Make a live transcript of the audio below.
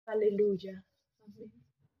Aleluya. Amén.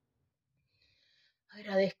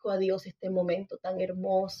 Agradezco a Dios este momento tan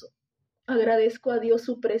hermoso. Agradezco a Dios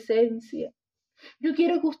su presencia. Yo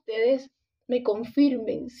quiero que ustedes me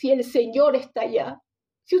confirmen si el Señor está allá,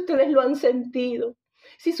 si ustedes lo han sentido,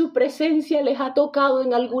 si su presencia les ha tocado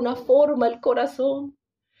en alguna forma el corazón,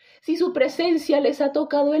 si su presencia les ha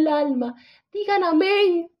tocado el alma. Digan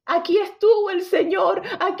amén. Aquí estuvo el Señor,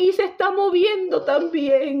 aquí se está moviendo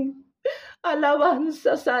también.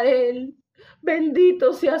 Alabanzas a Él.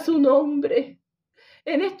 Bendito sea su nombre.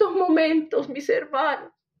 En estos momentos, mis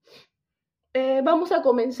hermanos, vamos a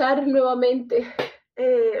comenzar nuevamente.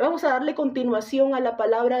 Vamos a darle continuación a la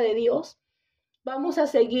palabra de Dios. Vamos a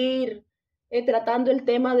seguir tratando el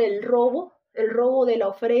tema del robo, el robo de la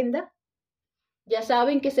ofrenda. Ya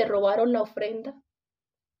saben que se robaron la ofrenda.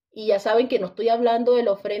 Y ya saben que no estoy hablando de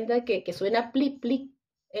la ofrenda que suena plip, plip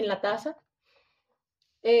en la taza.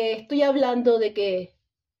 Estoy hablando de que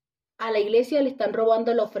a la iglesia le están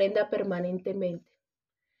robando la ofrenda permanentemente.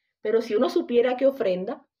 Pero si uno supiera que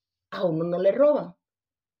ofrenda, a uno no le roban.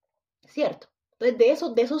 ¿Cierto? Entonces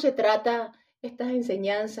de eso se trata estas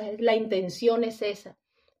enseñanzas. La intención es esa,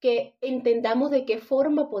 que entendamos de qué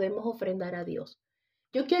forma podemos ofrendar a Dios.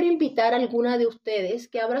 Yo quiero invitar a alguna de ustedes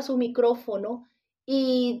que abra su micrófono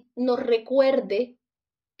y nos recuerde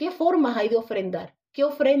qué formas hay de ofrendar. ¿Qué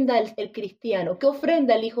ofrenda el cristiano? ¿Qué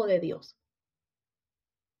ofrenda el Hijo de Dios?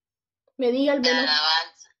 Me diga al menos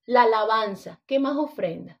la alabanza. ¿Qué más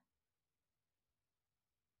ofrenda?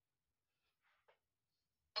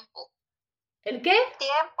 ¿El qué?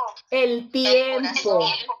 Tiempo. El tiempo.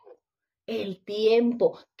 El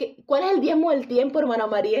tiempo. ¿Cuál es el diezmo del tiempo, hermana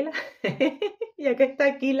Mariela? Ya que está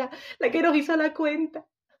aquí la que nos hizo la cuenta.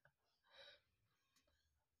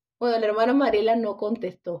 Bueno, la hermana Mariela no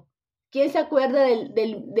contestó. ¿Quién se acuerda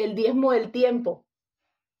del diezmo del tiempo?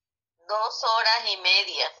 2 horas y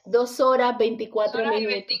media. 2 horas 24 minutos.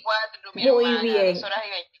 24, mi Muy hermana, bien. 2 horas y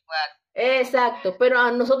 24. Exacto, pero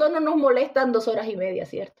a nosotros no nos molestan 2 horas y media,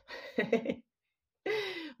 ¿cierto?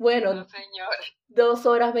 Bueno, No, señor. 2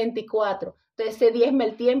 horas 24. Entonces se diezma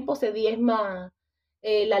el tiempo, se diezma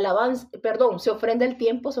la alabanza, perdón, se ofrenda el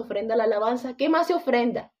tiempo, se ofrenda la alabanza. ¿Qué más se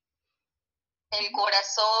ofrenda? El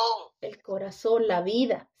corazón. El corazón, la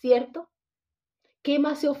vida, ¿cierto? ¿Qué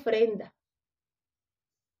más se ofrenda?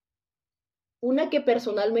 Una que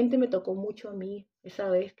personalmente me tocó mucho a mí, esa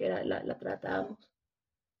vez que la tratamos.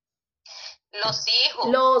 Los hijos.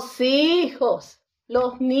 Los hijos,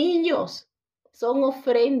 los niños son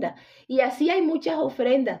ofrenda. Y así hay muchas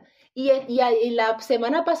ofrendas. Y la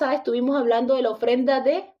semana pasada estuvimos hablando de la ofrenda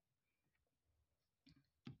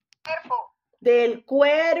del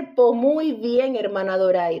cuerpo. Muy bien, hermana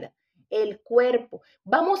Doraida. El cuerpo.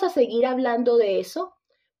 Vamos a seguir hablando de eso,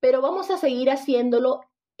 pero vamos a seguir haciéndolo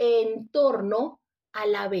en torno a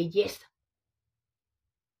la belleza.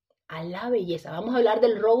 A la belleza. Vamos a hablar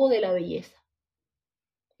del robo de la belleza.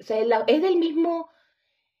 O sea, es del mismo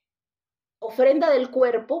ofrenda del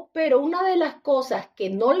cuerpo, pero una de las cosas que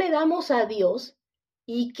no le damos a Dios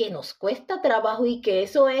y que nos cuesta trabajo, y que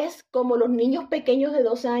eso es como los niños pequeños de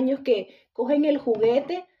 2 años que cogen el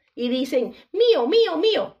juguete y dicen, mío, mío,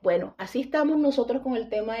 mío. Bueno, así estamos nosotros con el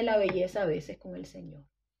tema de la belleza a veces con el Señor.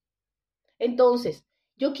 Entonces,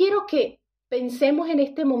 yo quiero que pensemos en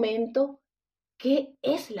este momento qué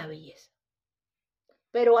es la belleza.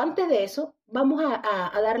 Pero antes de eso, vamos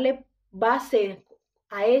a darle base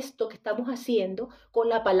a esto que estamos haciendo con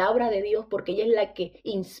la palabra de Dios, porque ella es la que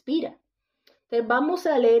inspira. Entonces vamos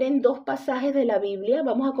a leer en 2 pasajes de la Biblia.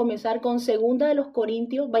 Vamos a comenzar con 2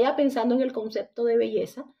 Corintios. Vaya pensando en el concepto de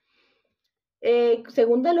belleza.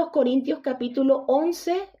 2 Corintios capítulo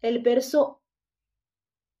 11, el verso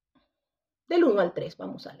del 1 al 3.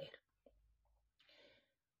 Vamos a leer.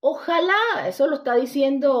 Ojalá, eso lo está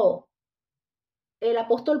diciendo el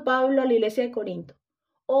apóstol Pablo a la iglesia de Corinto.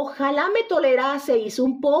 Ojalá me toleraseis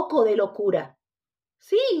un poco de locura.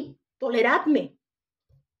 Sí, toleradme.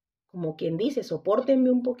 Como quien dice,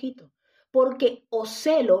 sopórtenme un poquito. Porque os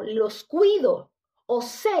celo, los cuido, os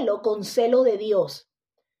celo con celo de Dios.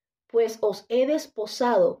 Pues os he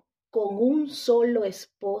desposado con un solo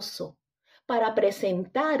esposo para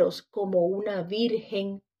presentaros como una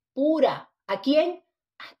virgen pura. ¿A quién?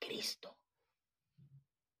 A Cristo.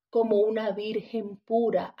 Como una virgen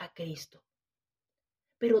pura a Cristo.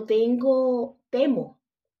 Pero temo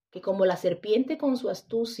que como la serpiente con su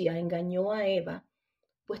astucia engañó a Eva,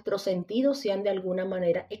 vuestros sentidos sean de alguna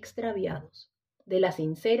manera extraviados de la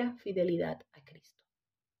sincera fidelidad a Cristo.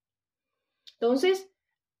 Entonces,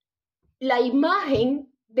 la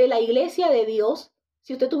imagen de la iglesia de Dios,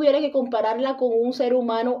 si usted tuviera que compararla con un ser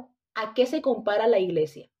humano, ¿a qué se compara la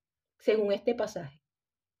iglesia? Según este pasaje.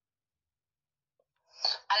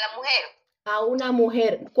 A la mujer. A una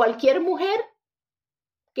mujer. Cualquier mujer.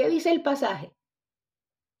 ¿Qué dice el pasaje?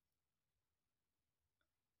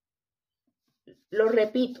 Lo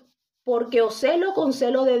repito. Porque os celo con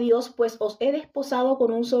celo de Dios, pues os he desposado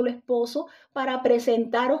con un solo esposo para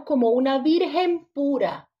presentaros como una virgen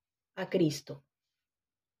pura a Cristo.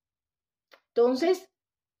 Entonces,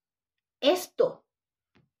 esto,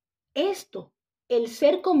 el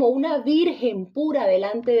ser como una virgen pura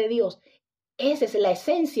delante de Dios, esa es la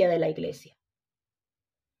esencia de la iglesia.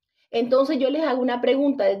 Entonces yo les hago una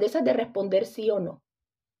pregunta, desde esas de responder sí o no.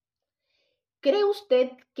 ¿Cree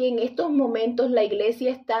usted que en estos momentos la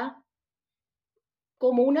iglesia está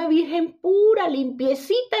como una virgen pura,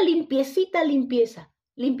 limpiecita,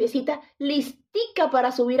 listica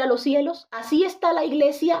para subir a los cielos? ¿Así está la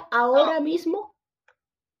iglesia ahora mismo?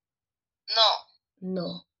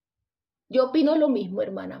 No. Yo opino lo mismo,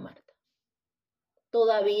 hermana Marta.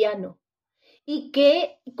 Todavía no. ¿Y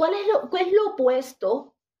cuál es lo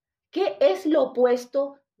opuesto? ¿Qué es lo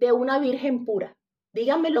opuesto de una virgen pura?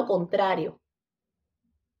 Dígame lo contrario.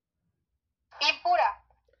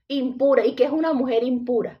 Impura. ¿Y qué es una mujer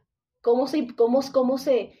impura? ¿Cómo se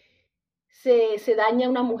daña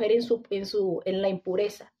una mujer en la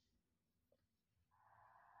impureza?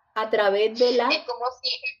 A través de la... Es como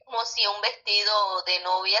si un vestido de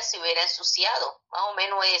novia se hubiera ensuciado, más o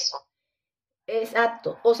menos eso.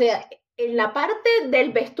 Exacto. O sea, en la parte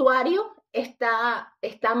del vestuario está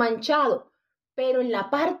manchado, pero en la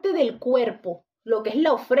parte del cuerpo, lo que es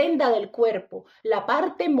la ofrenda del cuerpo, la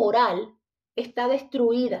parte moral está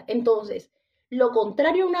destruida. Entonces, lo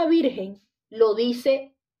contrario a una virgen lo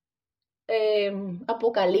dice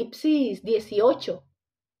Apocalipsis 18.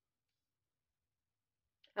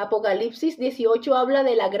 Apocalipsis 18 habla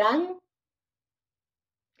de la gran,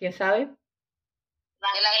 ¿quién sabe?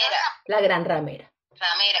 La gran ramera.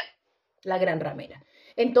 La gran ramera.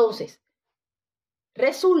 Entonces,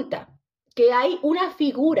 resulta que hay una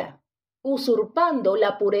figura usurpando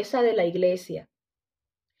la pureza de la iglesia.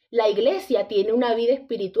 La iglesia tiene una vida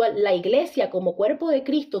espiritual. La iglesia como cuerpo de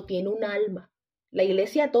Cristo tiene un alma. La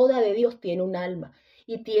iglesia toda de Dios tiene un alma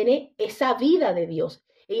y tiene esa vida de Dios.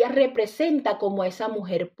 Ella representa como a esa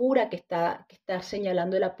mujer pura que está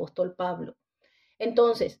señalando el apóstol Pablo.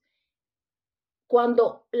 Entonces,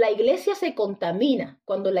 cuando la iglesia se contamina,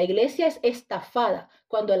 cuando la iglesia es estafada,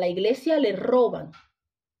 cuando a la iglesia le roban,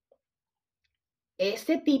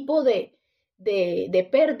 ese tipo de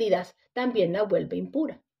pérdidas también la vuelve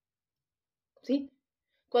impura. ¿Sí?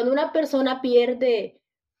 Cuando una persona pierde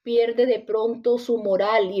de pronto su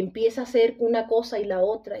moral y empieza a hacer una cosa y la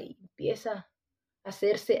otra y empieza a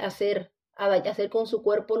hacer con su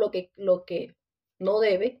cuerpo lo que no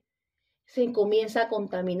debe, se comienza a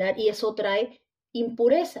contaminar y eso trae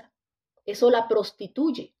impureza, eso la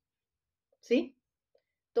prostituye, ¿sí?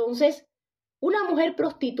 Entonces, una mujer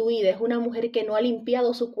prostituida es una mujer que no ha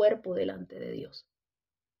limpiado su cuerpo delante de Dios.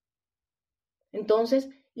 Entonces,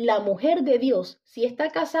 la mujer de Dios, si está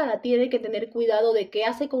casada, tiene que tener cuidado de qué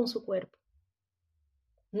hace con su cuerpo.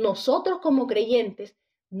 Nosotros como creyentes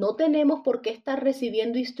no tenemos por qué estar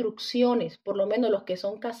recibiendo instrucciones, por lo menos los que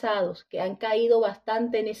son casados, que han caído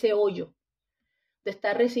bastante en ese hoyo, de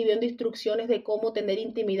estar recibiendo instrucciones de cómo tener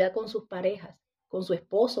intimidad con sus parejas, con su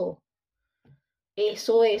esposo.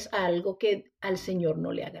 Eso es algo que al Señor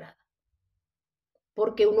no le agrada.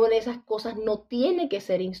 Porque uno de esas cosas no tiene que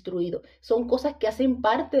ser instruido. Son cosas que hacen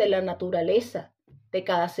parte de la naturaleza de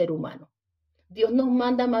cada ser humano. Dios nos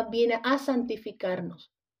manda más bien a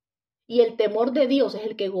santificarnos. Y el temor de Dios es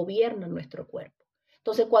el que gobierna nuestro cuerpo.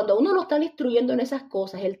 Entonces, cuando uno lo está instruyendo en esas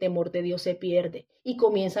cosas, el temor de Dios se pierde y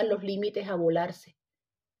comienzan los límites a volarse.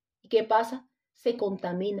 ¿Y qué pasa? Se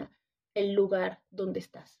contamina el lugar donde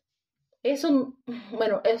estás. Eso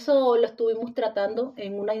lo estuvimos tratando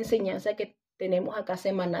en una enseñanza que tenemos acá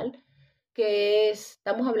semanal,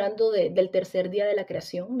 estamos hablando del tercer día de la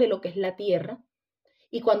creación, de lo que es la tierra.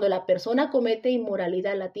 Y cuando la persona comete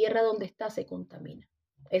inmoralidad, la tierra donde está se contamina.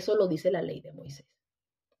 Eso lo dice la ley de Moisés.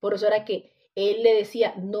 Por eso era que él le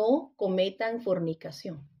decía, no cometan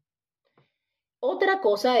fornicación. Otra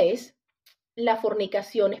cosa es la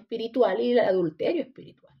fornicación espiritual y el adulterio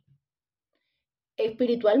espiritual.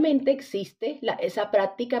 Espiritualmente existe esa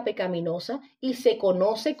práctica pecaminosa y se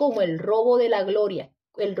conoce como el robo de la gloria.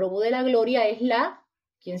 El robo de la gloria es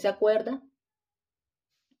 ¿quién se acuerda?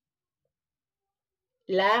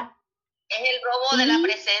 Es el robo de la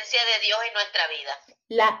presencia de Dios en nuestra vida.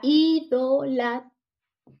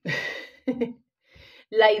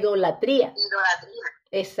 La idolatría.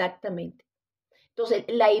 Exactamente. Entonces,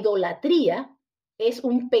 la idolatría es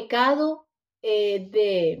un pecado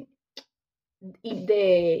de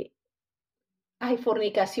Hay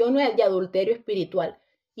fornicación y adulterio espiritual.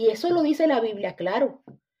 Y eso lo dice la Biblia, claro.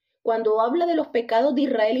 Cuando habla de los pecados de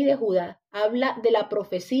Israel y de Judá, habla de la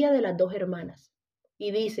profecía de las dos hermanas. Y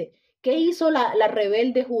dice, ¿qué hizo la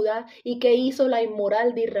rebelde Judá y qué hizo la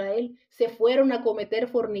inmoral de Israel? Se fueron a cometer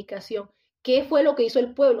fornicación. ¿Qué fue lo que hizo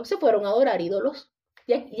el pueblo? Se fueron a adorar ídolos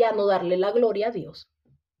y a no darle la gloria a Dios.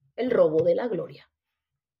 El robo de la gloria.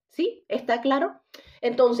 ¿Sí? ¿Está claro?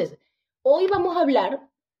 Entonces, hoy vamos a hablar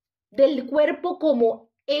del cuerpo como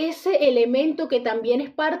ese elemento que también es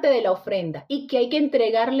parte de la ofrenda y que hay que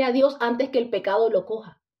entregarle a Dios antes que el pecado lo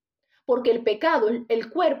coja. Porque el pecado, el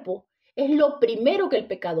cuerpo, es lo primero que el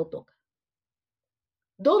pecado toca.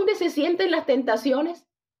 ¿Dónde se sienten las tentaciones?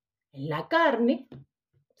 En la carne,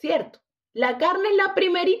 ¿cierto? La carne es la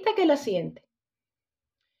primerita que la siente.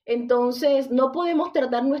 Entonces, no podemos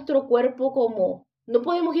tratar nuestro cuerpo como, no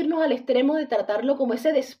podemos irnos al extremo de tratarlo como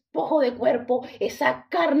ese despojo de cuerpo, esa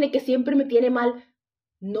carne que siempre me tiene mal.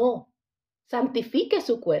 No, santifique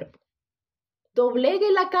su cuerpo.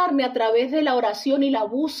 Doblegue la carne a través de la oración y la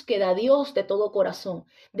búsqueda a Dios de todo corazón,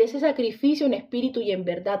 de ese sacrificio en espíritu y en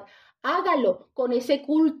verdad. Hágalo con ese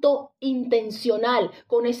culto intencional,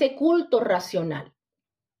 con ese culto racional.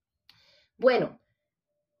 Bueno,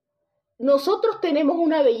 nosotros tenemos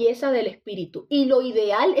una belleza del espíritu y lo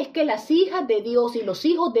ideal es que las hijas de Dios y los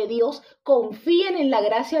hijos de Dios confíen en la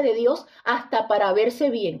gracia de Dios hasta para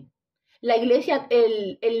verse bien. La iglesia,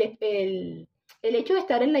 el hecho de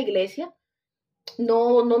estar en la iglesia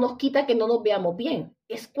no nos quita que no nos veamos bien.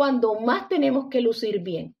 Es cuando más tenemos que lucir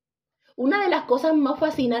bien. Una de las cosas más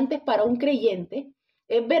fascinantes para un creyente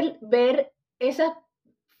es ver esas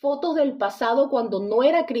fotos del pasado cuando no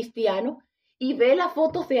era cristiano y ve las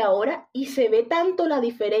fotos de ahora y se ve tanto la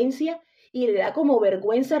diferencia y le da como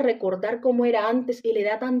vergüenza recordar cómo era antes y le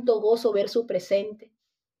da tanto gozo ver su presente.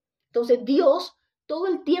 Entonces Dios todo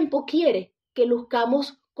el tiempo quiere que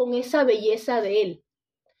luzcamos con esa belleza de Él.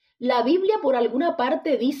 ¿La Biblia por alguna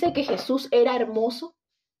parte dice que Jesús era hermoso?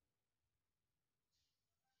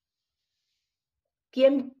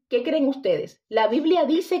 ¿Qué creen ustedes? ¿La Biblia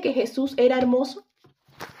dice que Jesús era hermoso?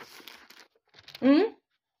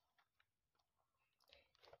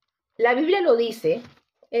 La Biblia lo dice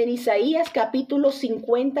en Isaías capítulo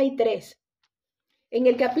 53. En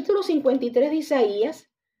el capítulo 53 de Isaías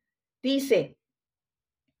dice,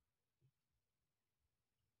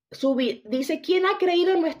 ¿quién ha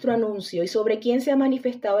creído en nuestro anuncio y sobre quién se ha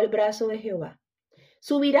manifestado el brazo de Jehová?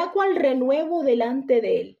 Subirá cual renuevo delante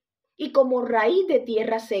de él y como raíz de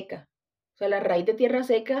tierra seca. O sea, la raíz de tierra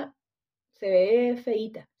seca se ve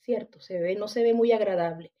feíta, ¿cierto? No se ve muy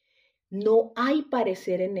agradable. No hay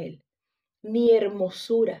parecer en él, ni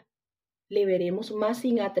hermosura. Le veremos más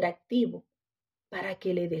inatractivo para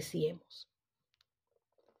que le deseemos.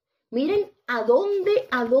 Miren a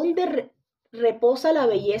dónde reposa la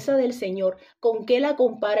belleza del Señor. ¿Con qué la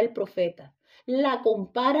compara el profeta? La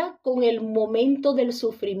compara con el momento del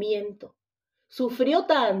sufrimiento. Sufrió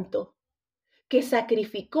tanto que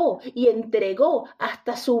sacrificó y entregó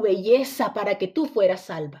hasta su belleza para que tú fueras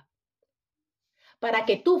salva. Para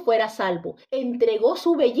que tú fueras salvo. Entregó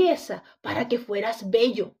su belleza para que fueras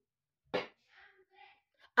bello.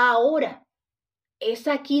 Ahora, es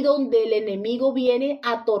aquí donde el enemigo viene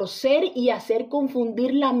a torcer y a hacer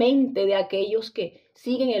confundir la mente de aquellos que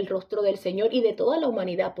siguen el rostro del Señor y de toda la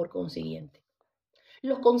humanidad por consiguiente.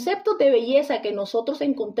 Los conceptos de belleza que nosotros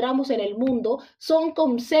encontramos en el mundo son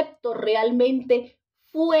conceptos realmente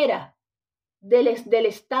fuera del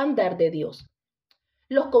estándar de Dios.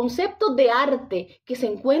 Los conceptos de arte que se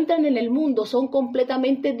encuentran en el mundo son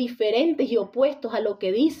completamente diferentes y opuestos a lo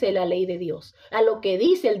que dice la ley de Dios, a lo que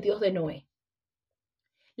dice el Dios de Noé.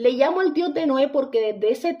 Le llamo el Dios de Noé porque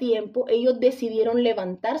desde ese tiempo ellos decidieron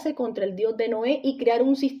levantarse contra el Dios de Noé y crear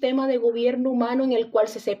un sistema de gobierno humano en el cual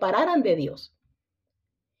se separaran de Dios.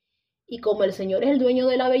 Y como el Señor es el dueño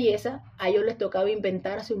de la belleza, a ellos les tocaba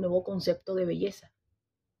inventarse un nuevo concepto de belleza.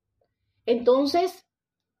 Entonces,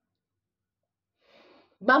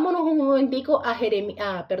 vámonos un momentico a Génesis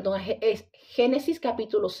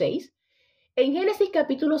capítulo 6. En Génesis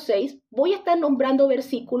capítulo 6 voy a estar nombrando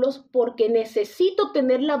versículos porque necesito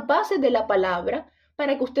tener las bases de la palabra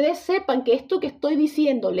para que ustedes sepan que esto que estoy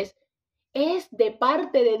diciéndoles es de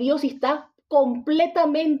parte de Dios y está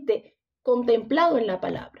completamente contemplado en la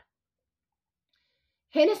palabra.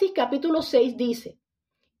 Génesis capítulo 6 dice,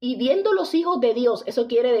 y viendo los hijos de Dios, eso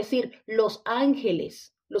quiere decir los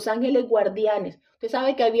ángeles guardianes. Usted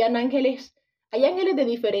sabe que hay ángeles de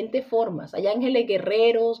diferentes formas. Hay ángeles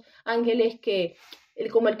guerreros, ángeles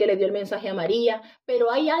como el que le dio el mensaje a María,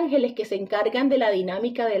 pero hay ángeles que se encargan de la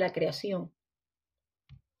dinámica de la creación.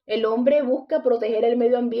 El hombre busca proteger el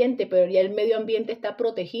medio ambiente, pero ya el medio ambiente está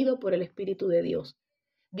protegido por el Espíritu de Dios.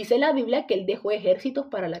 Dice la Biblia que Él dejó ejércitos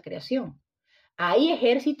para la creación. Hay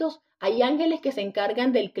ejércitos, hay ángeles que se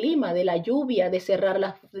encargan del clima, de la lluvia, de cerrar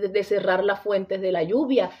las fuentes de la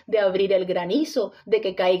lluvia, de abrir el granizo, de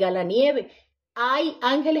que caiga la nieve. Hay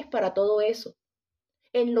ángeles para todo eso.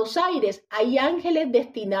 En los aires hay ángeles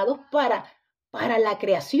destinados para la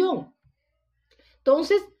creación.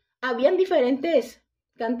 Entonces, habían diferentes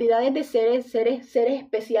cantidades de seres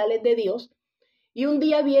especiales de Dios. Y un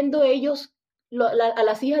día viendo ellos a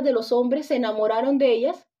las hijas de los hombres, se enamoraron de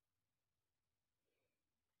ellas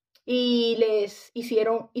y les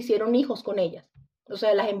hicieron hijos con ellas. O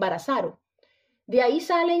sea, las embarazaron. De ahí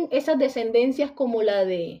salen esas descendencias como la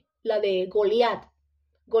de Goliat.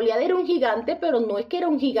 Goliat era un gigante, pero no es que era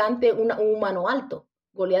un gigante, un humano alto.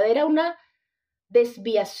 Goliat era una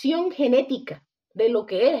desviación genética de lo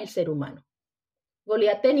que es el ser humano.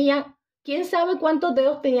 Goliat tenía, ¿quién sabe cuántos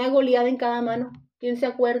dedos tenía Goliat en cada mano? ¿Quién se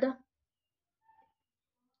acuerda?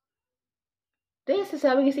 Ustedes se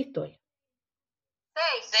saben esa historia.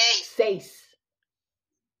 6.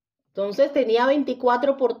 Entonces tenía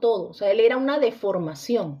 24 por todo. O sea, él era una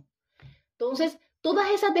deformación. Entonces, todas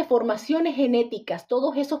esas deformaciones genéticas,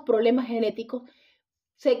 todos esos problemas genéticos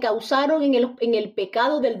se causaron en el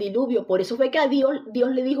pecado del diluvio. Por eso fue que a Dios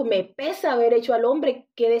le dijo, me pesa haber hecho al hombre,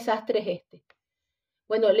 qué desastre es este.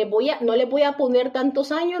 Bueno, no les voy a poner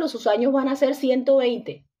tantos años, sus años van a ser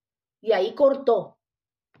 120. Y ahí cortó.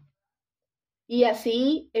 Y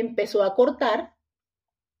así empezó a cortar.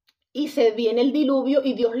 Y se viene el diluvio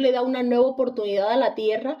y Dios le da una nueva oportunidad a la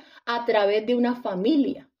tierra a través de una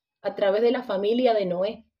familia, a través de la familia de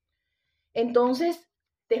Noé. Entonces,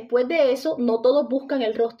 después de eso, no todos buscan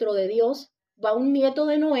el rostro de Dios. Va un nieto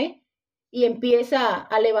de Noé y empieza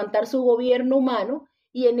a levantar su gobierno humano,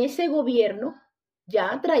 y en ese gobierno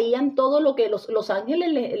ya traían todo lo que los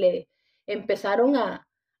ángeles le empezaron a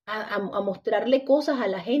mostrarle cosas a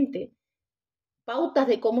la gente, pautas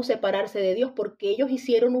de cómo separarse de Dios, porque ellos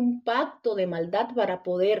hicieron un pacto de maldad para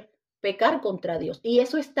poder pecar contra Dios. Y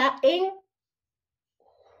eso está en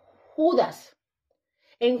Judas.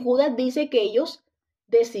 En Judas dice que ellos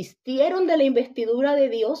desistieron de la investidura de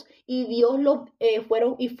Dios y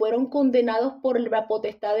fueron condenados por la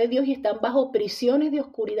potestad de Dios y están bajo prisiones de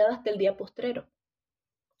oscuridad hasta el día postrero.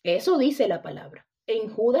 Eso dice la palabra. En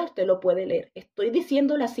Judas usted lo puede leer. Estoy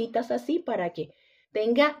diciendo las citas así para que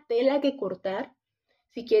tenga tela que cortar.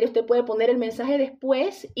 Si quiere, usted puede poner el mensaje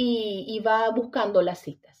después y va buscando las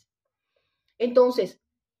citas. Entonces,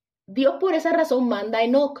 Dios por esa razón manda a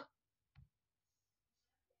Enoc.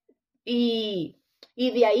 Y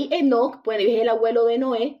de ahí Enoc, pues es el abuelo de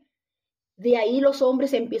Noé. De ahí los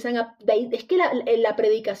hombres empiezan es que la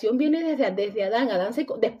predicación viene desde Adán.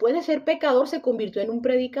 Después de ser pecador se convirtió en un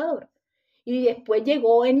predicador. Y después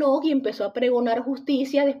llegó Enoc y empezó a pregonar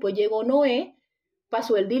justicia. Después llegó Noé,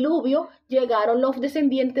 pasó el diluvio, llegaron los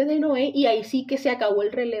descendientes de Noé y ahí sí que se acabó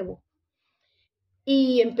el relevo.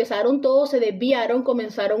 Y empezaron todos, se desviaron,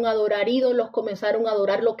 comenzaron a adorar ídolos, comenzaron a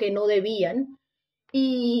adorar lo que no debían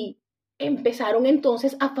y empezaron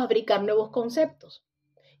entonces a fabricar nuevos conceptos.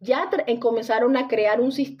 Ya comenzaron a crear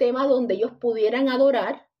un sistema donde ellos pudieran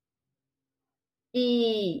adorar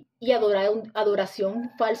y adorar adoración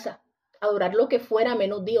falsa, adorar lo que fuera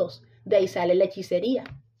menos Dios. De ahí sale la hechicería.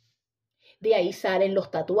 De ahí salen los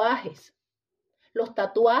tatuajes. Los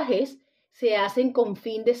tatuajes se hacen con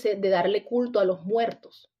fin de darle culto a los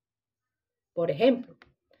muertos, por ejemplo.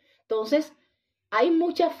 Entonces, hay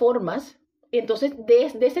muchas formas. Entonces,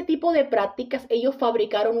 de ese tipo de prácticas, ellos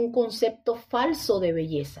fabricaron un concepto falso de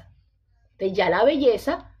belleza. Entonces, ya la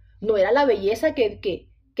belleza no era la belleza que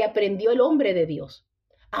aprendió el hombre de Dios.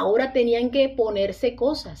 Ahora tenían que ponerse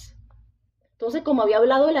cosas. Entonces, como había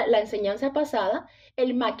hablado la enseñanza pasada,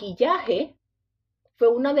 el maquillaje fue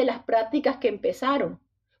una de las prácticas que empezaron.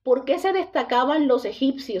 ¿Por qué se destacaban los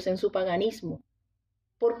egipcios en su paganismo?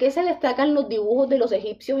 ¿Por qué se destacan los dibujos de los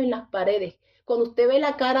egipcios en las paredes? Cuando usted ve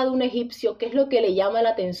la cara de un egipcio, ¿qué es lo que le llama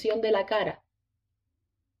la atención de la cara?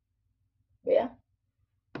 Vea.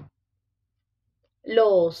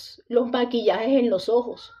 Los maquillajes en los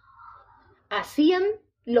ojos.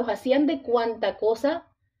 Los hacían de cuanta cosa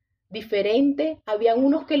diferente. Habían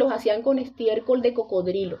unos que los hacían con estiércol de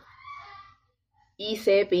cocodrilo. Y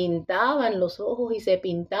se pintaban los ojos y se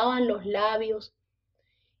pintaban los labios.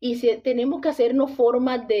 Y tenemos que hacernos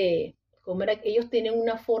formas de... ¿Cómo era? Ellos tienen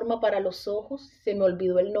una forma para los ojos, se me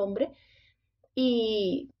olvidó el nombre.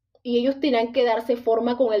 Y ellos tenían que darse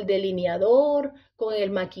forma con el delineador, con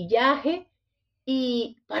el maquillaje,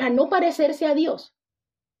 y para no parecerse a Dios.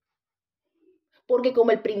 Porque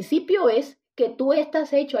como el principio es que tú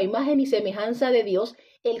estás hecho a imagen y semejanza de Dios,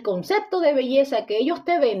 el concepto de belleza que ellos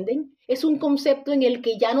te venden es un concepto en el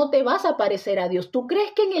que ya no te vas a parecer a Dios. ¿Tú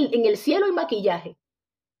crees que en el cielo hay maquillaje?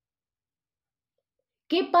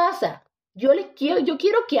 ¿Qué pasa? Yo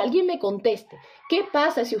quiero que alguien me conteste. ¿Qué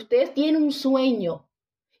pasa si ustedes tienen un sueño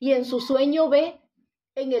y en su sueño ve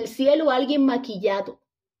en el cielo a alguien maquillado?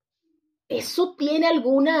 ¿Eso tiene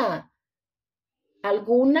alguna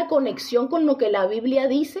conexión con lo que la Biblia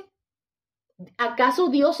dice? ¿Acaso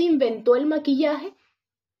Dios inventó el maquillaje?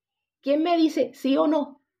 ¿Quién me dice sí o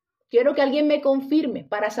no? Quiero que alguien me confirme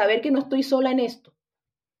para saber que no estoy sola en esto.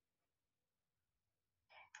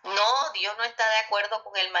 No, Dios no está de acuerdo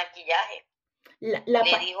con el maquillaje.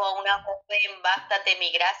 Le dijo a una joven, bástate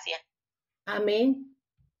mi gracia. Amén,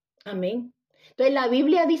 amén. Entonces la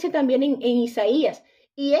Biblia dice también en Isaías,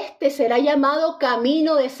 y este será llamado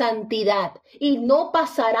camino de santidad, y no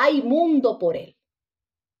pasará inmundo por él.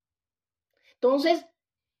 Entonces,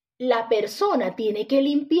 la persona tiene que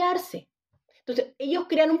limpiarse. Entonces, ellos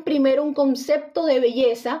crean primero un concepto de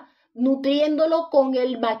belleza, nutriéndolo con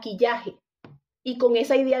el maquillaje, y con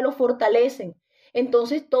esa idea lo fortalecen.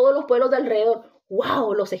 Entonces, todos los pueblos de alrededor,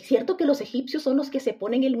 wow, es cierto que los egipcios son los que se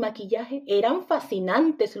ponen el maquillaje. Eran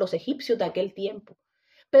fascinantes los egipcios de aquel tiempo.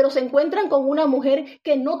 Pero se encuentran con una mujer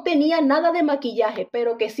que no tenía nada de maquillaje,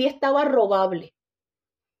 pero que sí estaba robable.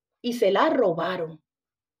 Y se la robaron.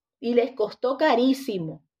 Y les costó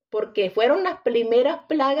carísimo, porque fueron las primeras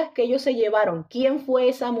plagas que ellos se llevaron. ¿Quién fue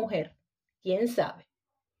esa mujer? ¿Quién sabe?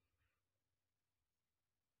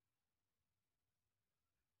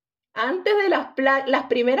 Antes de las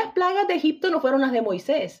primeras plagas de Egipto no fueron las de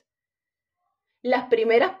Moisés. Las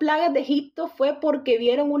primeras plagas de Egipto fue porque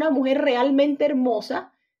vieron una mujer realmente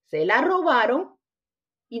hermosa, se la robaron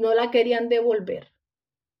y no la querían devolver.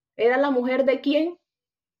 ¿Era la mujer de quién?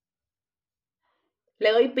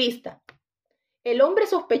 Le doy pista. El hombre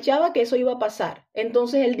sospechaba que eso iba a pasar.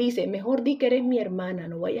 Entonces él dice, mejor di que eres mi hermana,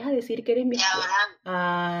 no vayas a decir que eres mi esposa.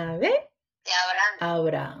 A ver.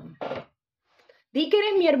 Abraham. Di que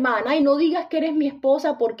eres mi hermana y no digas que eres mi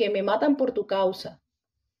esposa porque me matan por tu causa.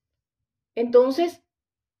 Entonces,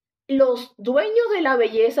 los dueños de la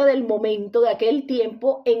belleza del momento, de aquel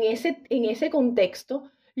tiempo, en ese contexto,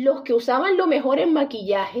 los que usaban lo mejor en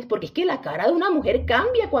maquillajes, porque es que la cara de una mujer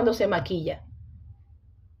cambia cuando se maquilla.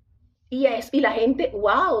 Y la gente,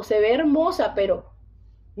 wow, se ve hermosa, pero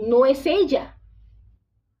no es ella.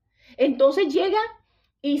 Entonces llega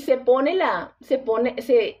y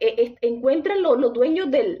encuentran los dueños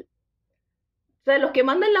o sea, los que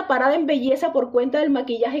mandan la parada en belleza por cuenta del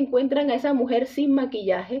maquillaje encuentran a esa mujer sin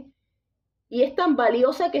maquillaje y es tan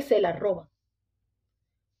valiosa que se la roban.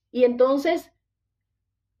 Y entonces,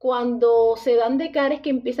 cuando se dan de cara es que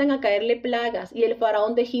empiezan a caerle plagas y el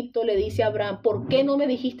faraón de Egipto le dice a Abraham, ¿por qué no me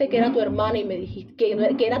dijiste que era tu hermana y me dijiste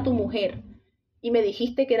que era tu mujer y me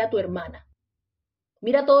dijiste que era tu hermana?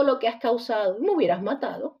 Mira todo lo que has causado, me hubieras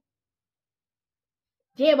matado.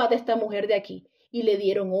 Llévate a esta mujer de aquí. Y le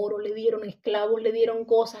dieron oro, le dieron esclavos, le dieron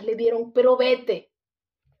cosas, pero vete.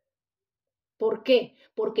 ¿Por qué?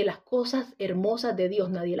 Porque las cosas hermosas de Dios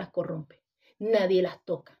nadie las corrompe, nadie las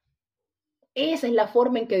toca. Esa es la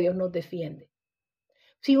forma en que Dios nos defiende.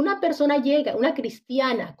 Si una persona llega, una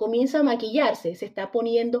cristiana, comienza a maquillarse, se está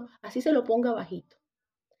poniendo, así se lo ponga bajito,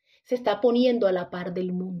 se está poniendo a la par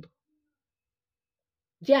del mundo.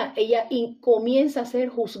 Ya ella comienza a ser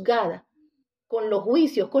juzgada con los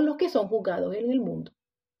juicios con los que son juzgados en el mundo.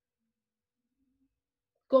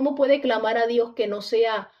 ¿Cómo puede clamar a Dios que no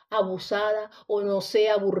sea abusada o no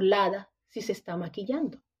sea burlada si se está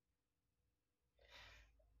maquillando?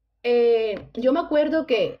 Yo me acuerdo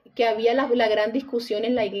que había la gran discusión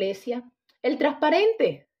en la iglesia, el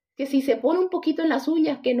transparente, que si se pone un poquito en las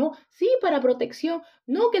uñas, que no, sí, para protección,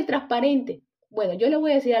 no, que el transparente. Bueno, yo le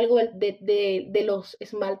voy a decir algo de los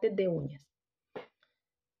esmaltes de uñas.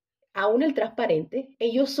 Aún el transparente,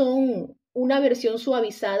 ellos son una versión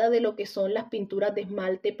suavizada de lo que son las pinturas de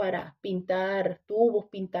esmalte para pintar tubos,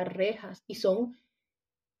 pintar rejas, y son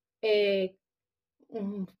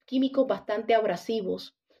químicos bastante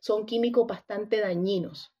abrasivos, son químicos bastante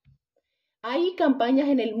dañinos. Hay campañas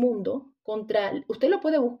en el mundo usted lo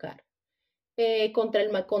puede buscar, contra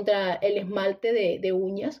el esmalte de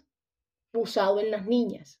uñas usado en las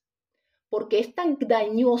niñas, porque es tan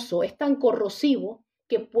dañoso, es tan corrosivo,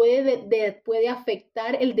 que puede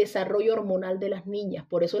afectar el desarrollo hormonal de las niñas.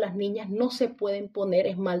 Por eso las niñas no se pueden poner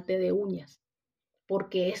esmalte de uñas,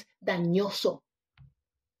 porque es dañoso.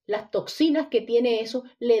 Las toxinas que tiene eso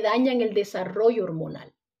le dañan el desarrollo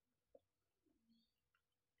hormonal.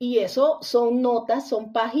 Y eso son notas,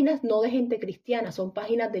 son páginas no de gente cristiana, son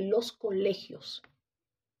páginas de los colegios,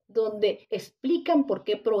 donde explican por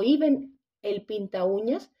qué prohíben el pinta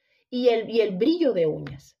uñas y el brillo de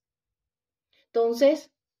uñas.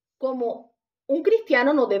 Entonces, como un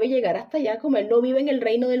cristiano no debe llegar hasta allá, como él no vive en el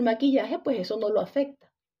reino del maquillaje, pues eso no lo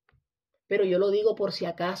afecta. Pero yo lo digo por si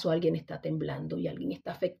acaso alguien está temblando y alguien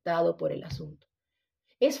está afectado por el asunto.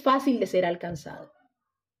 Es fácil de ser alcanzado.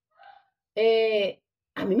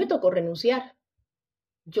 A mí me tocó renunciar.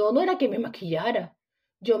 Yo no era que me maquillara.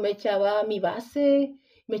 Yo me echaba mi base,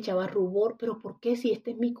 me echaba rubor, pero ¿por qué si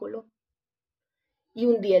este es mi color? Y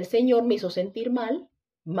un día el Señor me hizo sentir mal,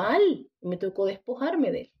 me tocó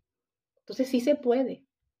despojarme de él. Entonces sí se puede.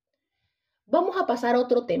 Vamos a pasar a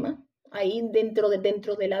otro tema, ahí dentro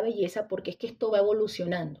de la belleza, porque es que esto va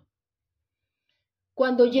evolucionando.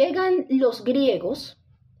 Cuando llegan los griegos,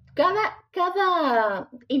 cada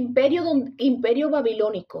imperio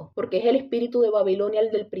babilónico, porque es el espíritu de Babilonia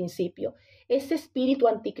el del principio, ese espíritu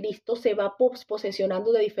anticristo se va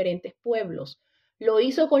posesionando de diferentes pueblos. Lo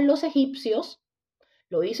hizo con los egipcios,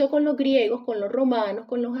 lo hizo con los griegos, con los romanos,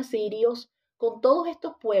 con los asirios, con todos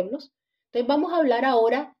estos pueblos. Entonces vamos a hablar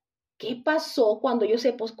ahora qué pasó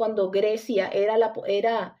cuando Grecia era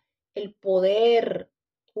el poder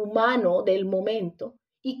humano del momento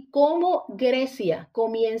y cómo Grecia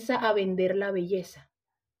comienza a vender la belleza.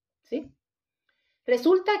 ¿Sí?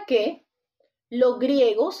 Resulta que los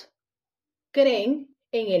griegos creen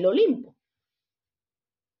en el Olimpo,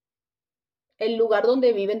 el lugar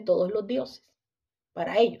donde viven todos los dioses,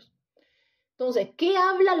 para ellos. Entonces, ¿qué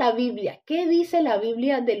habla la Biblia? ¿Qué dice la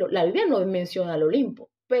Biblia? La Biblia no menciona el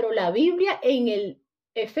Olimpo, pero la Biblia en el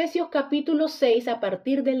Efesios capítulo 6, a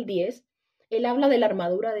partir del 10, él habla de la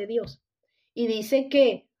armadura de Dios. Y dice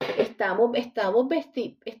que estar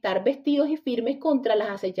vestidos y firmes contra las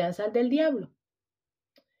acechanzas del diablo.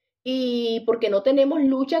 Y porque no tenemos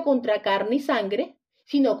lucha contra carne y sangre,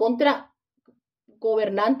 sino contra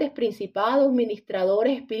gobernantes, principados,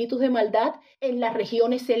 ministradores, espíritus de maldad en las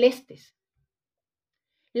regiones celestes.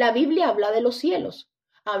 La Biblia habla de los cielos.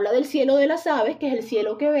 Habla del cielo de las aves, que es el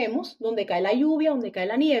cielo que vemos, donde cae la lluvia, donde cae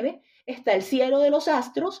la nieve. Está el cielo de los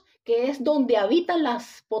astros, que es donde habitan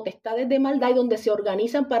las potestades de maldad y donde se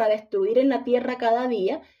organizan para destruir en la tierra cada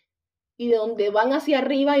día y donde van hacia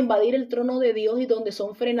arriba a invadir el trono de Dios y donde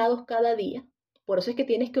son frenados cada día. Por eso es que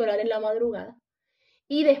tienes que orar en la madrugada.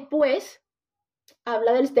 Y después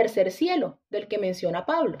habla del tercer cielo, del que menciona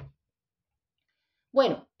Pablo.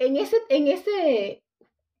 Bueno, en esas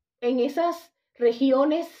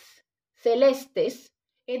regiones celestes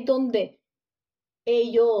es donde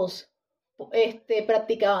ellos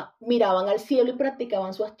miraban al cielo y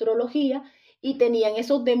practicaban su astrología y tenían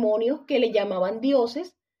esos demonios que le llamaban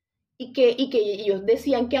dioses y que ellos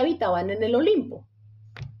decían que habitaban en el Olimpo.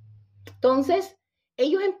 Entonces,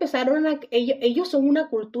 ellos son una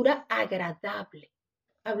cultura agradable.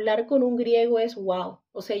 Hablar con un griego es wow.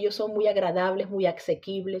 O sea, ellos son muy agradables, muy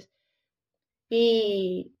asequibles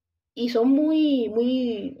y son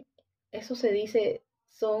muy, eso se dice,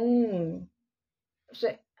 son,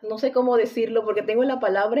 no sé cómo decirlo porque tengo las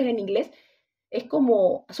palabras en inglés, es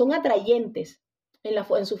como, son atrayentes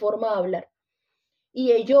en su forma de hablar.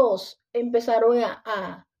 Y ellos empezaron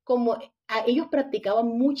ellos practicaban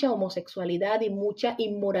mucha homosexualidad y mucha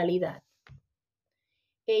inmoralidad.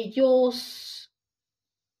 Ellos,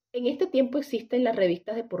 en este tiempo existen las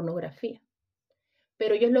revistas de pornografía,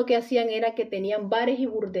 pero ellos lo que hacían era que tenían bares y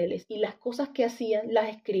burdeles y las cosas que hacían las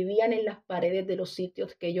escribían en las paredes de los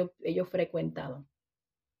sitios que ellos frecuentaban.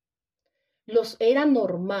 Era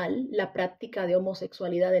normal la práctica de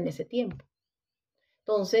homosexualidad en ese tiempo.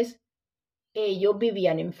 Entonces, ellos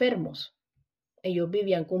vivían enfermos, ellos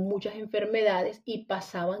vivían con muchas enfermedades y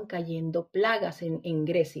pasaban cayendo plagas en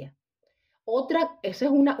Grecia. Esa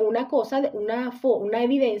es una cosa, una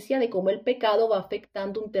evidencia de cómo el pecado va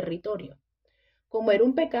afectando un territorio. Como era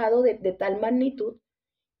un pecado de tal magnitud,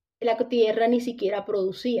 la tierra ni siquiera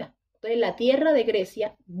producía. Entonces, la tierra de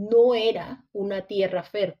Grecia no era una tierra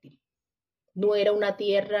fértil, no era una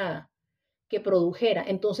tierra que produjera.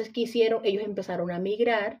 Entonces, ¿qué hicieron? Ellos empezaron a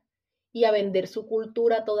migrar y a vender su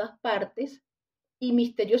cultura a todas partes y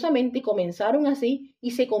misteriosamente comenzaron así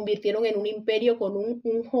y se convirtieron en un imperio con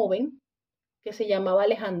un joven que se llamaba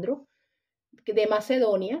Alejandro de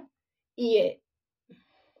Macedonia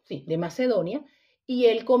de Macedonia, y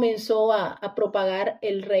él comenzó a propagar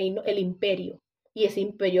el reino, el imperio, y ese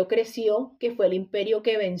imperio creció, que fue el imperio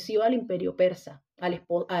que venció al imperio persa,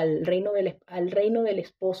 al reino del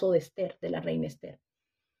esposo de Esther, de la reina Esther.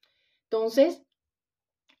 Entonces,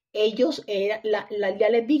 ya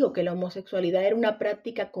les digo que la homosexualidad era una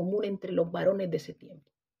práctica común entre los varones de ese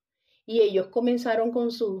tiempo. Y ellos comenzaron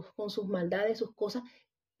con sus maldades, sus cosas,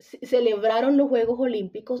 celebraron los Juegos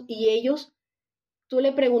Olímpicos y ellos, tú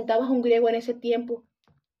le preguntabas a un griego en ese tiempo,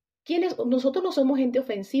 nosotros no somos gente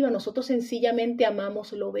ofensiva, nosotros sencillamente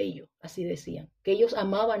amamos lo bello, así decían, que ellos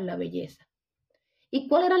amaban la belleza. ¿Y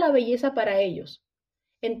cuál era la belleza para ellos?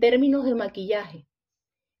 En términos de maquillaje.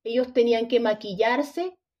 Ellos tenían que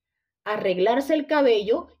maquillarse, arreglarse el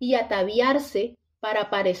cabello y ataviarse para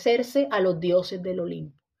parecerse a los dioses del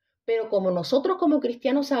Olimpo. Pero como nosotros como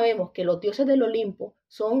cristianos sabemos que los dioses del Olimpo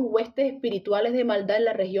son huestes espirituales de maldad en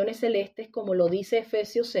las regiones celestes, como lo dice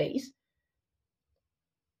Efesios 6,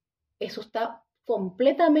 eso está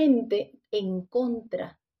completamente en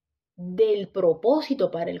contra del propósito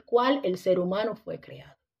para el cual el ser humano fue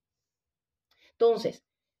creado. Entonces,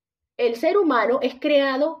 el ser humano es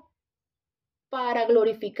creado para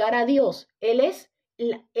glorificar a Dios. Él es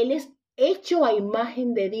hecho a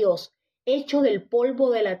imagen de Dios, hecho del polvo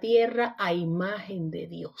de la tierra a imagen de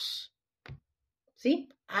Dios. ¿Sí?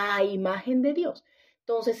 A imagen de Dios.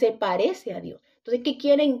 Entonces se parece a Dios. Entonces, ¿qué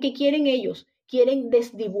quieren ellos? Quieren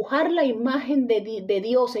desdibujar la imagen de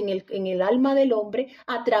Dios en el alma del hombre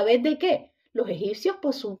 ¿a través de qué? Los egipcios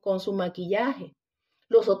pues con su maquillaje.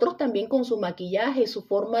 Los otros también con su maquillaje, su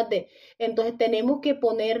forma de... Entonces tenemos que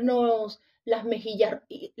ponernos las mejillas.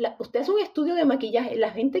 Usted hace un estudio de maquillaje.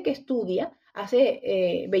 La gente que estudia,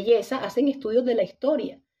 hace belleza, hacen estudios de la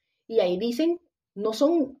historia. Y ahí dicen, no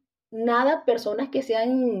son nada personas que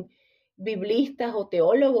sean biblistas o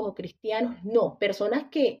teólogos o cristianos. No, personas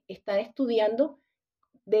que están estudiando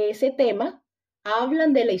de ese tema,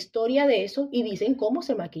 hablan de la historia de eso y dicen cómo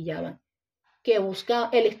se maquillaban. Que busca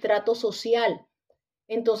el estrato social.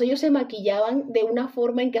 Entonces ellos se maquillaban de una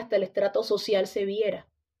forma en que hasta el estrato social se viera.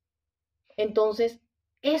 Entonces,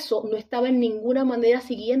 eso no estaba en ninguna manera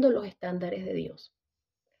siguiendo los estándares de Dios.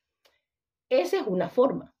 Esa es una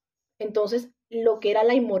forma. Entonces, lo que era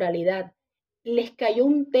la inmoralidad, les cayó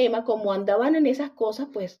un tema, como andaban en esas cosas,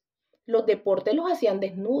 pues los deportes los hacían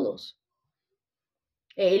desnudos.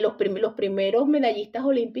 Los primeros medallistas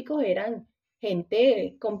olímpicos eran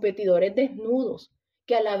gente, competidores desnudos,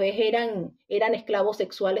 que a la vez eran esclavos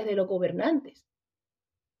sexuales de los gobernantes.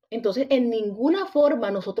 Entonces, en ninguna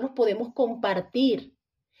forma nosotros podemos compartir,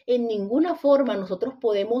 en ninguna forma nosotros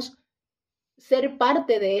podemos ser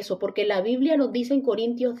parte de eso, porque la Biblia nos dice en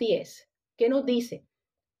Corintios 10, ¿qué nos dice?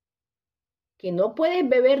 Que no puedes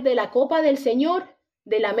beber de la copa del Señor,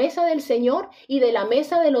 de la mesa del Señor y de la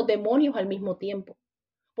mesa de los demonios al mismo tiempo,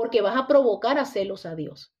 porque vas a provocar a celos a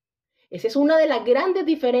Dios. Esa es una de las grandes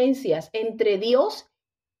diferencias entre Dios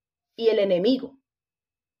y el enemigo.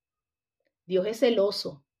 Dios es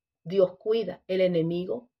celoso, Dios cuida, el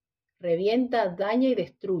enemigo revienta, daña y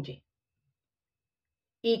destruye.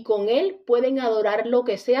 Y con él pueden adorar lo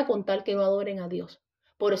que sea con tal que no adoren a Dios.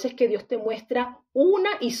 Por eso es que Dios te muestra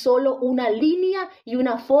una y solo una línea y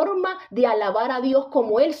una forma de alabar a Dios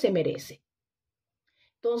como Él se merece.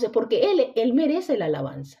 Entonces, porque Él merece la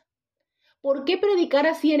alabanza. ¿Por qué predicar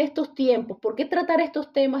así en estos tiempos? ¿Por qué tratar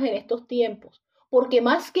estos temas en estos tiempos? Porque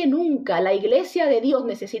más que nunca la iglesia de Dios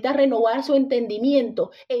necesita renovar su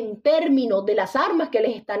entendimiento en términos de las armas que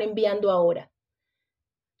les están enviando ahora.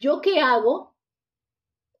 ¿Yo qué hago?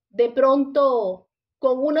 De pronto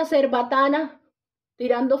con una cerbatana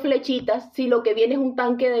tirando flechitas, si lo que viene es un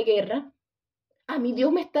tanque de guerra. A mí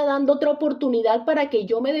Dios me está dando otra oportunidad para que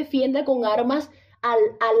yo me defienda con armas a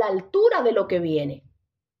la altura de lo que viene.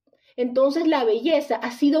 Entonces la belleza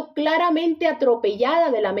ha sido claramente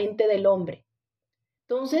atropellada de la mente del hombre.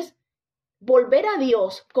 Entonces, volver a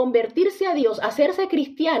Dios, convertirse a Dios, hacerse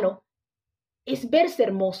cristiano, es verse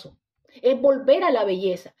hermoso, es volver a la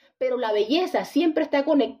belleza. Pero la belleza siempre está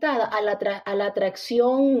conectada a la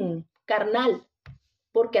atracción carnal,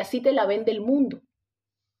 porque así te la vende el mundo.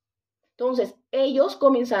 Entonces, ellos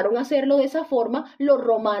comenzaron a hacerlo de esa forma. Los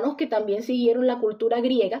romanos, que también siguieron la cultura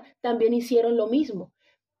griega, también hicieron lo mismo.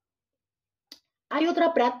 Hay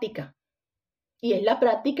otra práctica, y es la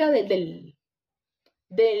práctica de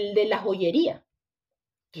la joyería,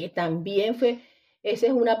 que también esa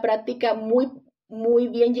es una práctica muy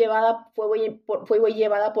bien llevada, fue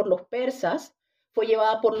llevada por los persas, fue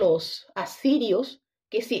llevada por los asirios,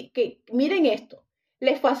 que miren esto,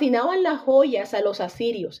 les fascinaban las joyas a los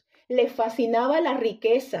asirios, les fascinaba la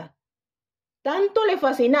riqueza, tanto les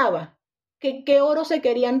fascinaba que ¿qué oro se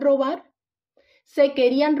querían robar? Se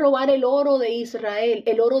querían robar el oro de Israel,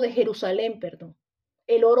 el oro de Jerusalén, perdón,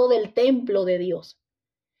 el oro del templo de Dios.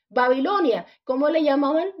 Babilonia, ¿cómo le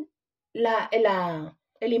llamaban?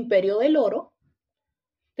 El imperio del oro.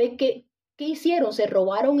 ¿Qué hicieron? Se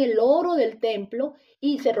robaron el oro del templo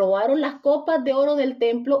y se robaron las copas de oro del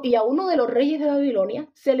templo, y a uno de los reyes de Babilonia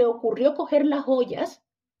se le ocurrió coger las joyas,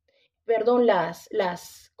 perdón,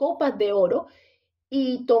 las copas de oro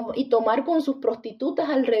y tomar con sus prostitutas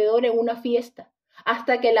alrededor en una fiesta,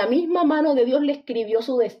 hasta que la misma mano de Dios le escribió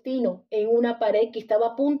su destino en una pared que estaba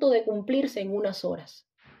a punto de cumplirse en unas horas.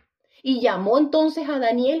 Y llamó entonces a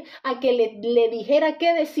Daniel a que le dijera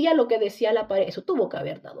qué decía lo que decía la pared. Eso tuvo que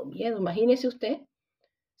haber dado miedo, imagínese usted,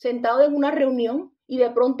 sentado en una reunión y de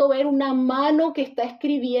pronto ver una mano que está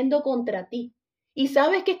escribiendo contra ti. Y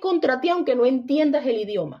sabes que es contra ti aunque no entiendas el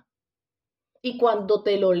idioma. Y cuando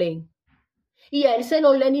te lo leen, y a él se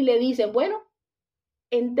lo leen y le dicen, bueno,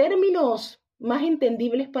 en términos más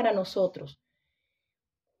entendibles para nosotros,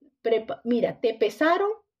 mira, te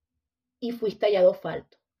pesaron y fuiste hallado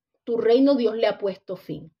falto. Tu reino Dios le ha puesto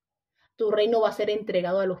fin. Tu reino va a ser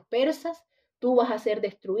entregado a los persas, tú vas a ser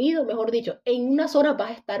destruido, mejor dicho, en unas horas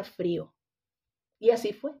vas a estar frío. Y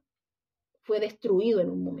así fue destruido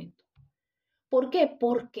en un momento. ¿Por qué?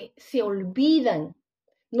 Porque se olvidan.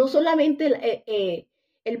 No solamente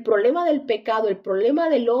el problema del pecado, el problema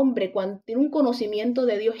del hombre cuando tiene un conocimiento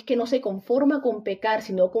de Dios es que no se conforma con pecar,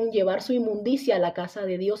 sino con llevar su inmundicia a la casa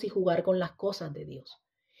de Dios y jugar con las cosas de Dios.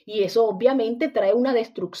 Y eso obviamente trae una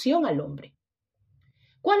destrucción al hombre.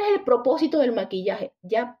 ¿Cuál es el propósito del maquillaje?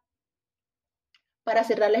 Ya para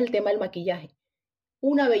cerrarles el tema del maquillaje,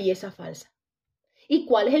 una belleza falsa. ¿Y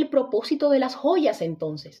cuál es el propósito de las joyas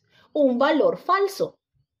entonces? Un valor falso.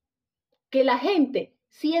 Que la gente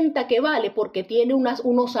sienta que vale porque tiene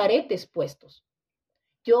unos aretes puestos.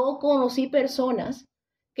 Yo conocí personas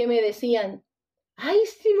que me decían, ay,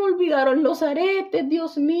 se me olvidaron los aretes,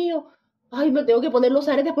 Dios mío. Ay, me tengo que poner los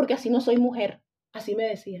aretes porque así no soy mujer. Así me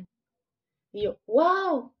decían. Y yo,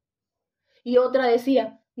 wow. Y otra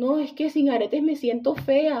decía, no, es que sin aretes me siento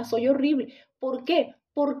fea, soy horrible. ¿Por qué?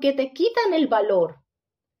 Porque te quitan el valor.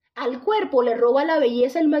 Al cuerpo le roba la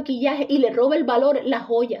belleza el maquillaje y le roba el valor las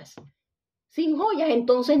joyas. Sin joyas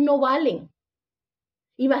entonces no valen.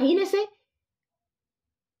 Imagínese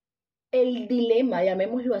el dilema,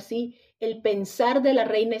 llamémoslo así, el pensar de la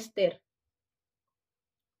reina Esther.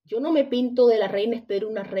 Yo no me pinto de la reina Esther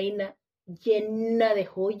una reina llena de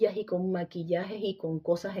joyas y con maquillajes y con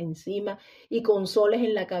cosas encima y con soles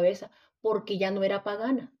en la cabeza, porque ya no era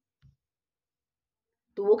pagana.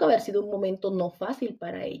 Tuvo que haber sido un momento no fácil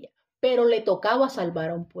para ella, pero le tocaba salvar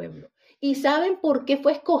a un pueblo. ¿Y saben por qué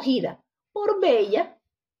fue escogida? Por bella.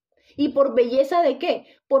 ¿Y por belleza de qué?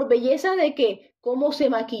 Por belleza de qué, cómo se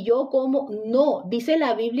maquilló, cómo... No, dice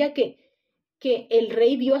la Biblia que el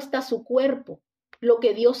rey vio hasta su cuerpo, lo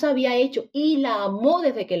que Dios había hecho y la amó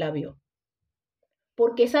desde que la vio.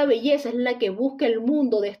 Porque esa belleza es la que busca el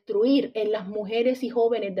mundo destruir en las mujeres y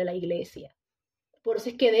jóvenes de la iglesia. Por eso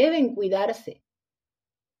es que deben cuidarse.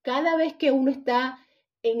 Cada vez que uno está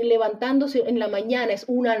levantándose en la mañana es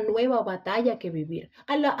una nueva batalla que vivir,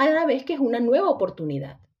 a la vez que es una nueva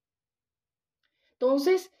oportunidad.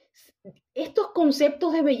 Entonces, estos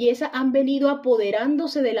conceptos de belleza han venido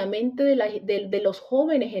apoderándose de la mente de los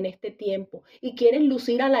jóvenes en este tiempo y quieren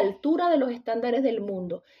lucir a la altura de los estándares del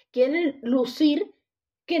mundo. Quieren lucir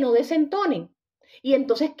que no desentonen. Y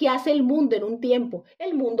entonces, ¿qué hace el mundo en un tiempo?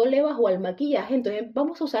 El mundo le bajó al maquillaje, entonces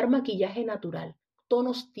vamos a usar maquillaje natural,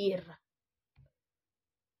 tonos tierra.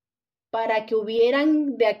 Para que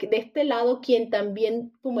hubieran de este lado quien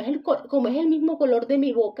también, como es el mismo color de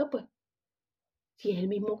mi boca, pues si es el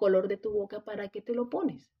mismo color de tu boca, ¿para qué te lo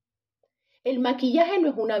pones? El maquillaje no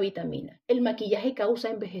es una vitamina. El maquillaje causa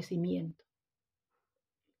envejecimiento.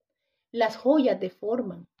 Las joyas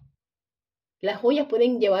deforman. Las joyas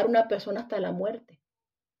pueden llevar a una persona hasta la muerte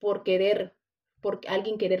por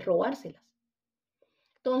alguien querer robárselas.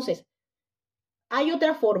 Entonces, hay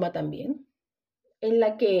otra forma también en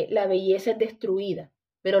la que la belleza es destruida,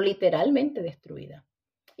 pero literalmente destruida.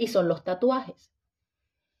 Y son los tatuajes.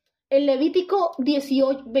 En Levítico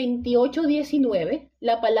 28, 19,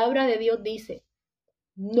 la palabra de Dios dice,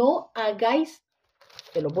 no hagáis,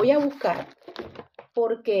 te lo voy a buscar,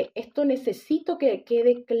 porque esto necesito que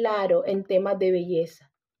quede claro en temas de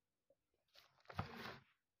belleza.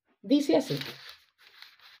 Dice así,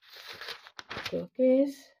 creo que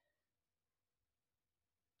es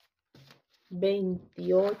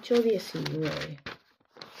 28, 19.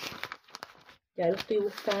 Ya lo estoy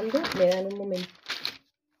buscando, me dan un momento.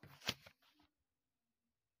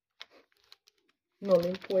 No lo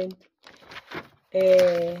encuentro.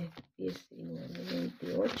 19,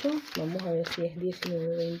 28. Vamos a ver si es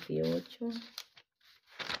 19, 28.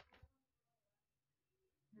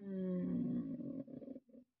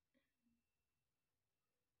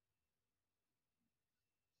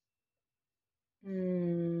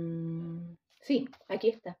 Sí, aquí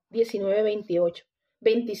está. 19, 28.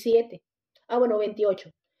 27. Ah, bueno,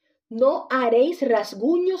 28. No haréis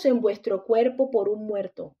rasguños en vuestro cuerpo por un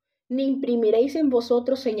muerto, ni imprimiréis en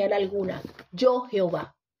vosotros señal alguna. Yo,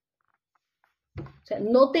 Jehová. O sea,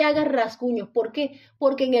 no te hagas rasguños. ¿Por qué?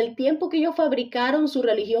 Porque en el tiempo que ellos fabricaron su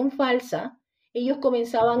religión falsa, ellos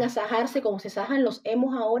comenzaban a sajarse, como se sajan los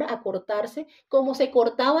hemos ahora, a cortarse, como se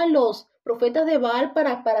cortaban los profetas de Baal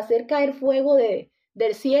para hacer caer fuego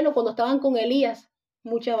del cielo cuando estaban con Elías.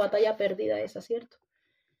 Mucha batalla perdida esa, ¿cierto?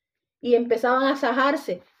 Y empezaban a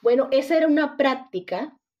sajarse. Bueno, esa era una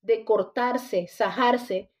práctica de cortarse,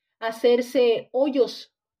 sajarse, hacerse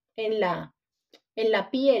hoyos en la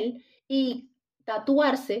piel y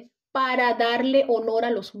tatuarse para darle honor a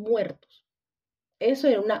los muertos. Eso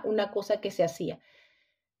era una cosa que se hacía.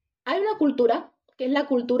 Hay una cultura, que es la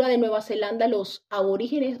cultura de Nueva Zelanda, los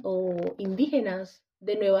aborígenes o indígenas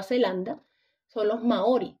de Nueva Zelanda, son los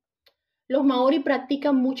maori. Los maori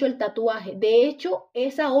practican mucho el tatuaje. De hecho,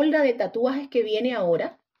 esa ola de tatuajes que viene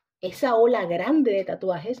ahora, esa ola grande de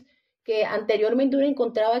tatuajes, que anteriormente uno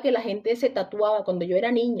encontraba que la gente se tatuaba, cuando yo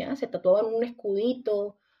era niña, se tatuaban un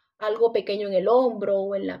escudito, algo pequeño en el hombro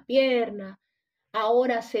o en la pierna.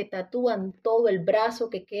 Ahora se tatúan todo el brazo,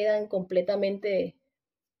 que quedan completamente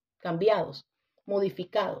cambiados,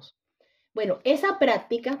 modificados. Bueno, esa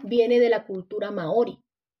práctica viene de la cultura maori.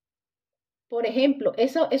 Por ejemplo,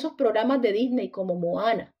 esos programas de Disney como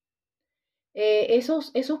Moana,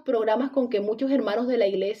 esos programas con que muchos hermanos de la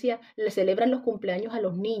iglesia le celebran los cumpleaños a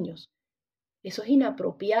los niños. Eso es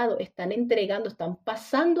inapropiado. Están entregando, están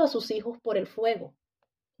pasando a sus hijos por el fuego.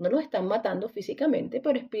 No los están matando físicamente,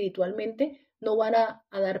 pero espiritualmente no van a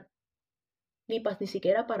dar ni paz ni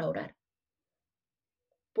siquiera para orar.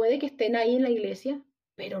 Puede que estén ahí en la iglesia,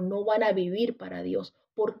 pero no van a vivir para Dios,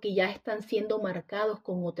 porque ya están siendo marcados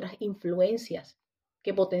con otras influencias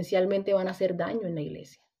que potencialmente van a hacer daño en la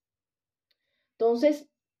iglesia. Entonces,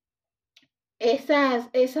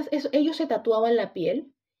 ellos se tatuaban la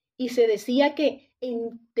piel y se decía que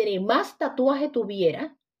entre más tatuaje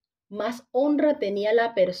tuviera, más honra tenía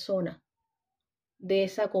la persona de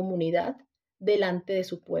esa comunidad delante de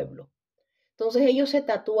su pueblo. Entonces ellos se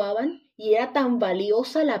tatuaban y era tan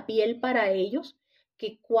valiosa la piel para ellos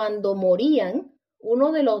que cuando morían,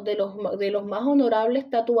 uno de los más honorables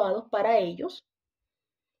tatuados para ellos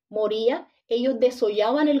moría, ellos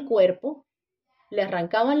desollaban el cuerpo, le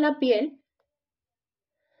arrancaban la piel,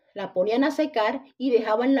 la ponían a secar y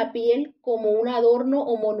dejaban la piel como un adorno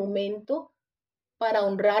o monumento para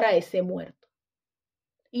honrar a ese muerto.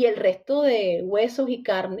 Y el resto de huesos y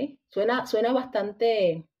carne, suena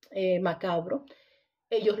bastante macabro,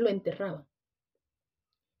 ellos lo enterraban.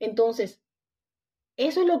 Entonces,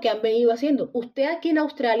 eso es lo que han venido haciendo. Usted aquí en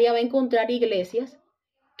Australia va a encontrar iglesias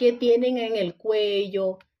que tienen en el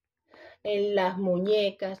cuello, en las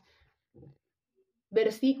muñecas,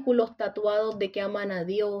 versículos tatuados de que aman a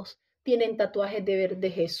Dios, tienen tatuajes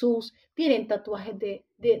de Jesús, tienen tatuajes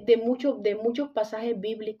de muchos pasajes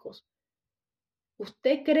bíblicos.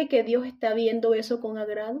 ¿Usted cree que Dios está viendo eso con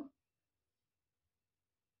agrado?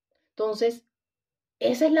 Entonces,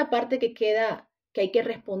 esa es la parte que hay que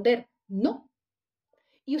responder. No.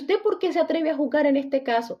 ¿Y usted por qué se atreve a juzgar en este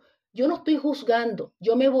caso? Yo no estoy juzgando,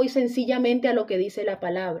 yo me voy sencillamente a lo que dice la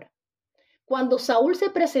palabra. Cuando Saúl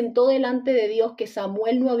se presentó delante de Dios, que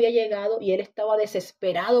Samuel no había llegado y él estaba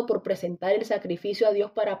desesperado por presentar el sacrificio a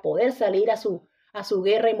Dios para poder salir a su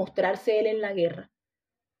guerra y mostrarse él en la guerra,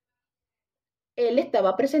 él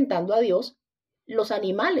estaba presentando a Dios los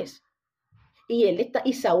animales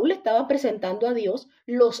y Saúl estaba presentando a Dios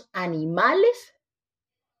los animales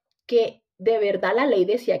que de verdad la ley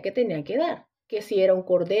decía que tenía que dar, que si era un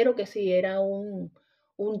cordero, que si era un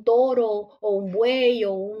toro o un buey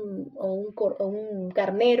o un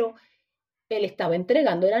carnero, él estaba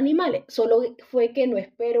entregando el animal. Solo fue que no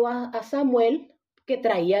esperó a Samuel, que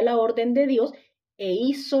traía la orden de Dios, e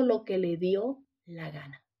hizo lo que le dio la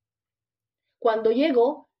gana. Cuando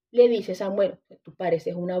llegó, le dice Samuel, tú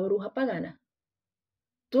pareces una bruja pagana.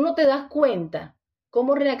 Tú no te das cuenta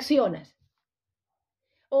cómo reaccionas.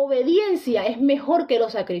 Obediencia es mejor que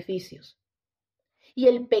los sacrificios. Y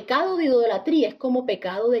el pecado de idolatría es como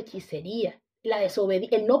pecado de hechicería.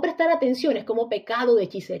 El no prestar atención es como pecado de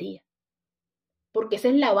hechicería. Porque esa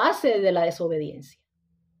es la base de la desobediencia.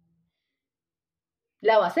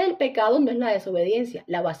 La base del pecado no es la desobediencia.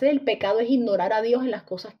 La base del pecado es ignorar a Dios en las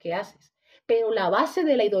cosas que haces. Pero la base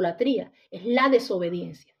de la idolatría es la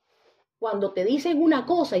desobediencia. Cuando te dicen una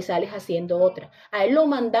cosa y sales haciendo otra. A él lo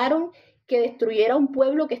mandaron que destruyera un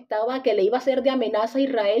pueblo que le iba a ser de amenaza a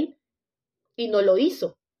Israel y no lo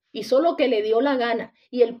hizo. Hizo lo que le dio la gana.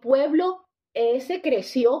 Y el pueblo ese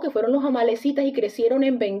creció, que fueron los amalecitas y crecieron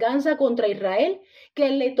en venganza contra Israel, que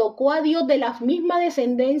le tocó a Dios de la misma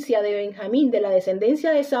descendencia de Benjamín, de la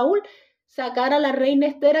descendencia de Saúl, sacar a la reina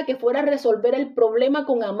Esther que fuera a resolver el problema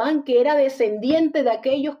con Amán, que era descendiente de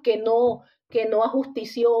aquellos que no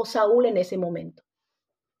ajustició Saúl en ese momento.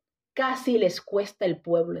 Casi les cuesta el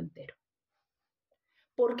pueblo entero.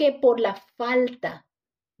 ¿Por qué? Por la falta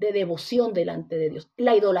de devoción delante de Dios.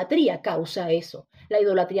 La idolatría causa eso. La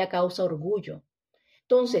idolatría causa orgullo.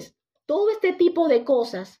 Entonces, todo este tipo de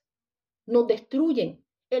cosas nos destruyen.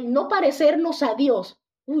 El no parecernos a Dios.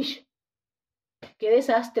 ¡Uy! ¡Qué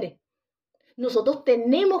desastre! Nosotros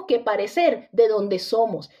tenemos que parecer de donde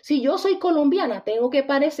somos. Si yo soy colombiana, tengo que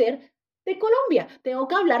parecer de Colombia. Tengo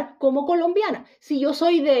que hablar como colombiana. Si yo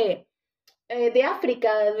soy de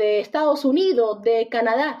África, de Estados Unidos, de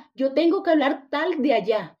Canadá, yo tengo que hablar tal de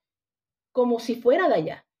allá, como si fuera de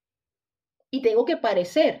allá. Y tengo que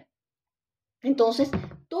parecer. Entonces,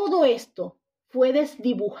 todo esto fue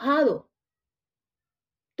desdibujado.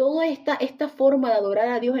 Toda esta forma de adorar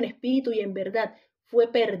a Dios en espíritu y en verdad fue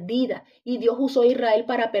perdida. Y Dios usó a Israel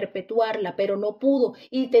para perpetuarla, pero no pudo.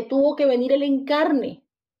 Y te tuvo que venir Él en carne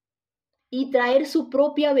y traer su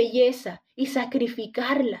propia belleza y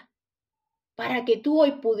sacrificarla para que tú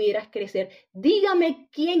hoy pudieras crecer. Dígame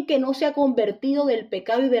quién que no se ha convertido del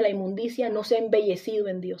pecado y de la inmundicia no se ha embellecido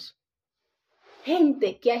en Dios.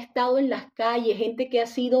 Gente que ha estado en las calles, gente que ha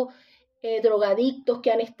sido drogadictos,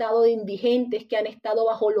 que han estado indigentes, que han estado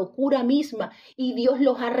bajo locura misma y Dios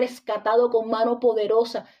los ha rescatado con mano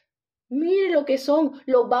poderosa. Mire lo que son,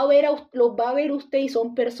 los va a ver usted y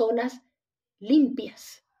son personas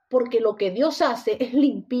limpias, porque lo que Dios hace es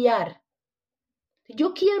limpiar.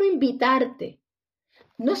 Yo quiero invitarte.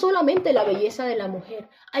 No es solamente la belleza de la mujer.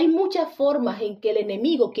 Hay muchas formas en que el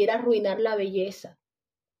enemigo quiere arruinar la belleza.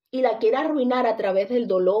 Y la quiere arruinar a través del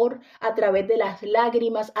dolor, a través de las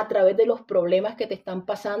lágrimas, a través de los problemas que te están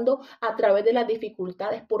pasando, a través de las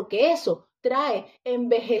dificultades, porque eso trae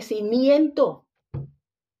envejecimiento.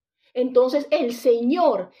 Entonces el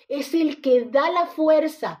Señor es el que da la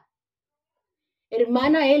fuerza.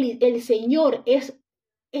 Hermana Eli, el Señor es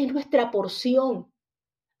nuestra porción.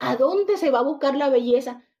 ¿A dónde se va a buscar la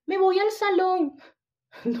belleza? Me voy al salón.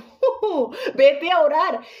 No, vete a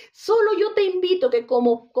orar. Solo yo te invito que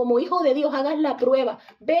como hijo de Dios hagas la prueba.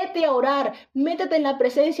 Vete a orar, métete en la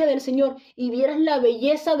presencia del Señor y vieras la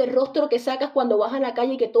belleza del rostro que sacas cuando vas a la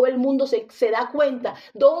calle y que todo el mundo se da cuenta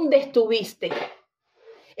dónde estuviste.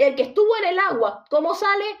 El que estuvo en el agua, ¿cómo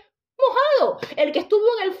sale? Mojado. El que estuvo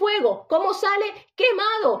en el fuego, ¿cómo sale?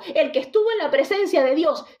 Quemado. El que estuvo en la presencia de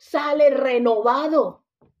Dios sale renovado,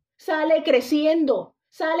 sale creciendo,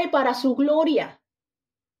 sale para su gloria.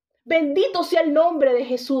 Bendito sea el nombre de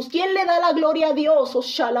Jesús. ¿Quién le da la gloria a Dios?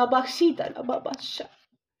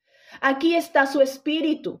 Aquí está su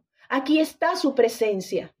espíritu. Aquí está su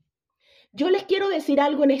presencia. Yo les quiero decir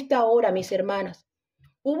algo en esta hora, mis hermanas.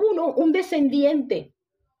 Hubo un descendiente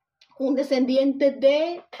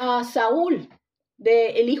de Saúl,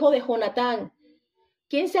 el hijo de Jonatán.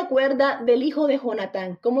 ¿Quién se acuerda del hijo de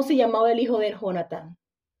Jonatán? ¿Cómo se llamaba el hijo de Jonatán?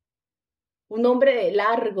 Un nombre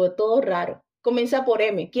largo, todo raro. Comienza por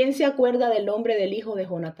M. ¿Quién se acuerda del nombre del hijo de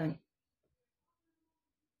Jonatán?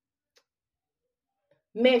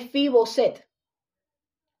 Mefiboset.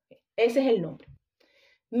 Ese es el nombre.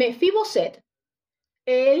 Mefiboset,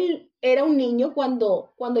 él era un niño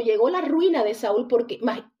cuando llegó la ruina de Saúl, porque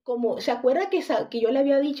como se acuerda que yo le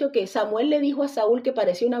había dicho que Samuel le dijo a Saúl que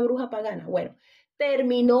parecía una bruja pagana. Bueno,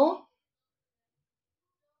 terminó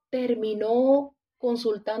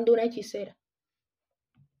consultando una hechicera.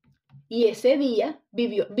 Y ese día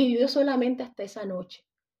vivió solamente hasta esa noche.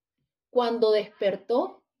 Cuando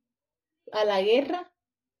despertó a la guerra,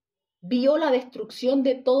 vio la destrucción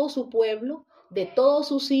de todo su pueblo, de todos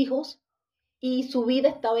sus hijos, y su vida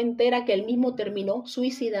estaba entera, que él mismo terminó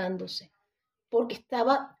suicidándose, porque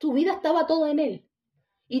su vida estaba toda en él,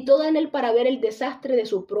 y toda en él para ver el desastre de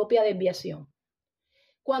su propia desviación.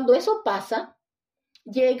 Cuando eso pasa,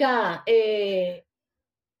 llega el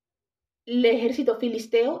ejército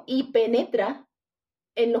filisteo y penetra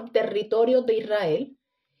en los territorios de Israel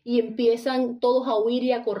y empiezan todos a huir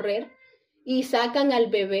y a correr y sacan al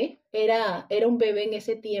bebé. Era un bebé en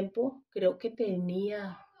ese tiempo, creo que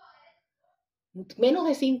tenía menos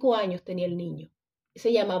de 5 años tenía el niño.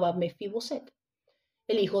 Se llamaba Mefiboset,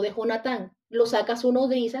 el hijo de Jonatán. Lo saca su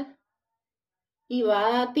nodriza y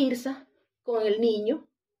va a Tirsa con el niño.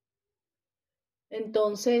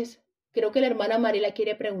 Entonces, creo que la hermana Mariela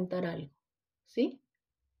quiere preguntar algo, ¿sí?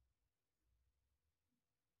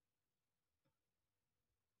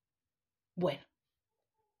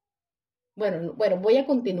 Bueno, voy a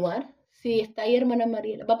continuar. Sí, está ahí, hermana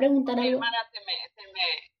Mariela. ¿Va a preguntar algo? Hermana,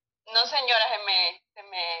 no señora, se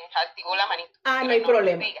me activó la manito. Ah, no hay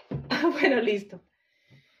problema. Bueno, listo.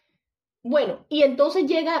 Bueno, y entonces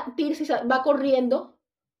llega Tirsis, va corriendo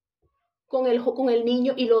con el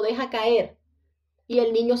niño y lo deja caer. Y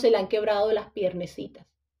el niño se le han quebrado las piernecitas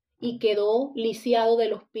y quedó lisiado de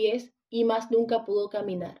los pies y más nunca pudo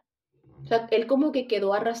caminar. O sea, él como que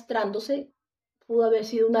quedó arrastrándose, pudo haber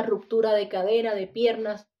sido una ruptura de cadera, de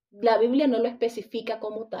piernas. La Biblia no lo especifica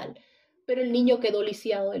como tal, pero el niño quedó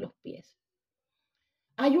lisiado de los pies.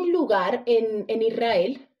 Hay un lugar en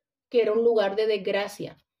Israel que era un lugar de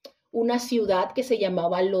desgracia, una ciudad que se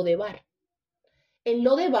llamaba Lodebar. En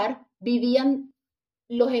Lodebar vivían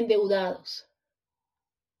los endeudados.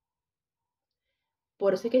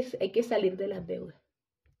 Por eso es que hay que salir de las deudas.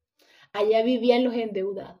 Allá vivían los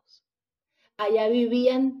endeudados. Allá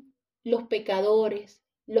vivían los pecadores,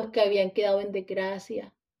 los que habían quedado en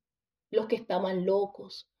desgracia, los que estaban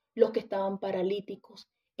locos, los que estaban paralíticos.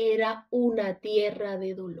 Era una tierra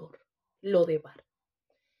de dolor, Lodebar.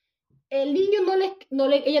 El niño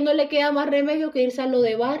ella no le queda más remedio que irse a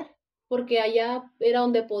Lodebar, porque allá era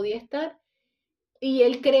donde podía estar, y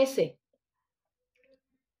él crece.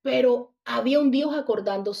 Pero había un Dios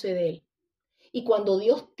acordándose de él. Y cuando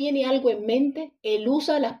Dios tiene algo en mente, Él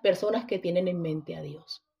usa a las personas que tienen en mente a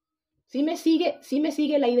Dios. ¿Sí me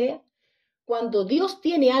sigue la idea? Cuando Dios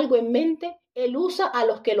tiene algo en mente, Él usa a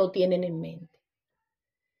los que lo tienen en mente.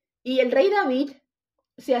 Y el rey David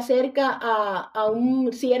se acerca a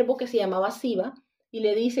un siervo que se llamaba Siba y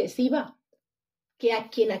le dice, Siba, que a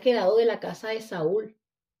quien ha quedado de la casa de Saúl,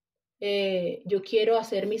 yo quiero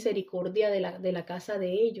hacer misericordia de la casa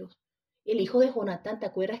de ellos. El hijo de Jonatán, ¿te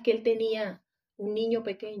acuerdas que él tenía un niño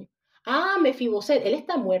pequeño? Ah, Mefiboset, él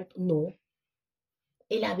está muerto. No,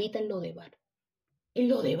 él habita en Lodebar. En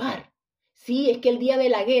Lodebar. Sí, es que el día de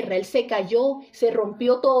la guerra él se cayó, se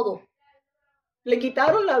rompió todo. Le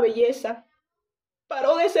quitaron la belleza.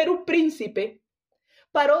 Paró de ser un príncipe.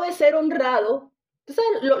 Paró de ser honrado. ¿Tú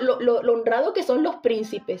sabes lo honrado que son los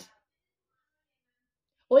príncipes?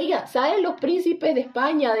 Oiga, ¿saben los príncipes de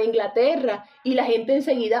España, de Inglaterra? Y la gente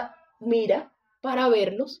enseguida mira para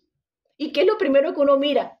verlos. ¿Y qué es lo primero que uno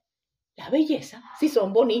mira? La belleza, si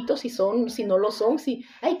son bonitos, si no lo son, si,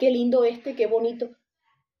 ay, qué lindo qué bonito,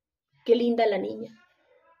 qué linda la niña.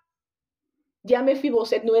 Ya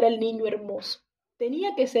Mefiboset no era el niño hermoso,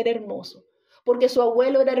 tenía que ser hermoso, porque su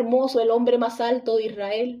abuelo era hermoso, el hombre más alto de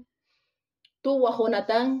Israel. Tuvo a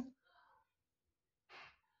Jonatán,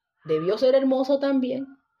 debió ser hermoso también,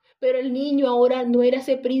 pero el niño ahora no era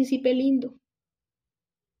ese príncipe lindo.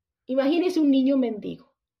 Imagínese un niño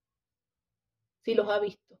mendigo, si los ha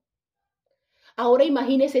visto. Ahora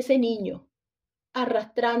imagínese ese niño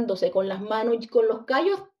arrastrándose con las manos, con los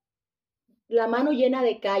callos, la mano llena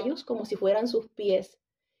de callos como si fueran sus pies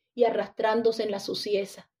y arrastrándose en la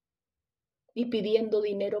suciedad y pidiendo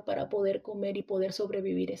dinero para poder comer y poder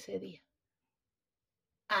sobrevivir ese día.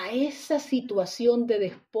 A esa situación de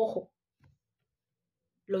despojo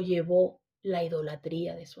lo llevó la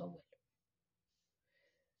idolatría de su abuelo.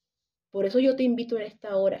 Por eso yo te invito en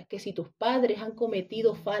esta hora que si tus padres han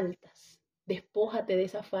cometido faltas, despójate de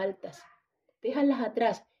esas faltas, déjalas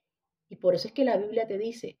atrás. Y por eso es que la Biblia te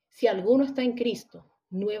dice, si alguno está en Cristo,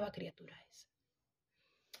 nueva criatura es.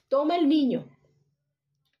 Toma el niño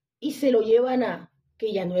y se lo llevan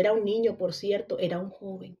que ya no era un niño, por cierto, era un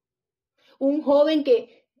joven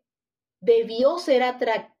que debió ser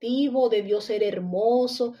atractivo, debió ser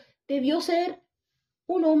hermoso, debió ser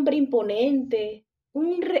un hombre imponente,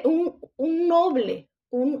 un noble,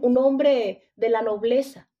 un hombre de la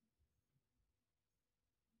nobleza.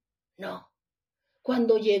 No,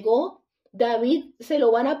 cuando llegó, David se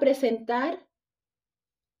lo van a presentar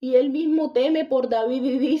y él mismo teme por David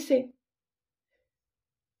y dice,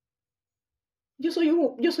 yo soy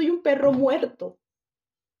un perro muerto,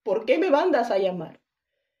 ¿por qué me mandas a llamar?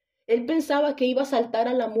 Él pensaba que iba a saltar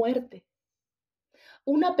a la muerte.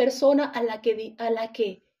 Una persona a la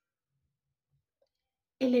que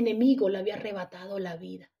el enemigo le había arrebatado la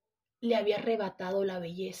vida, le había arrebatado la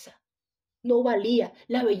belleza. No valía.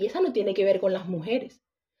 La belleza no tiene que ver con las mujeres.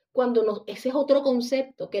 Ese es otro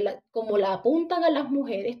concepto, que como la apuntan a las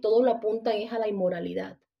mujeres, todo lo apuntan es a la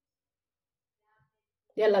inmoralidad.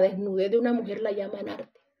 Y a la desnudez de una mujer la llaman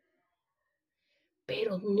arte.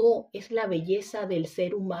 Pero no es la belleza del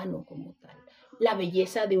ser humano como tal. La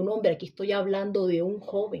belleza de un hombre. Aquí estoy hablando de un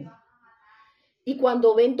joven. Y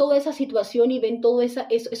cuando ven toda esa situación y ven todo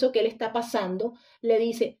eso que él está pasando, le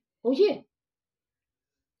dice, oye,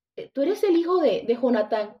 ¿tú eres el hijo de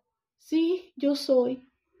Jonatán? Sí, yo soy.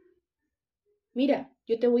 Mira,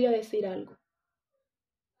 yo te voy a decir algo.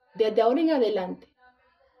 desde ahora en adelante,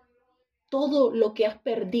 todo lo que has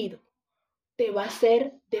perdido te va a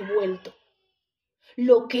ser devuelto.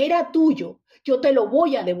 Lo que era tuyo, yo te lo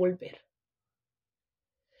voy a devolver.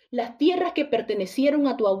 Las tierras que pertenecieron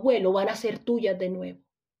a tu abuelo van a ser tuyas de nuevo.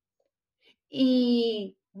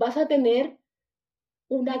 Y vas a tener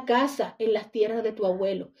una casa en las tierras de tu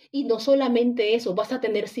abuelo. Y no solamente eso, vas a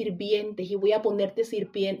tener sirvientes y voy a ponerte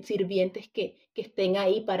sirvientes que estén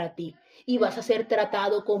ahí para ti. Y vas a ser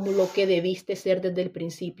tratado como lo que debiste ser desde el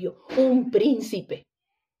principio, un príncipe.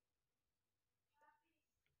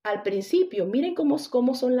 Al principio, miren cómo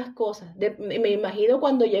son las cosas. Me imagino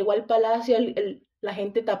cuando llegó al palacio la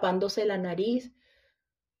gente tapándose la nariz.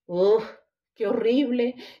 ¡Uf! ¡Qué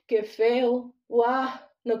horrible! ¡Qué feo! ¡Guau!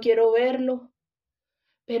 No quiero verlo.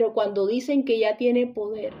 Pero cuando dicen que ya tiene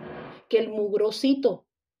poder, que el mugrosito,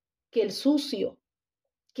 que el sucio,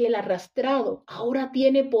 que el arrastrado, ahora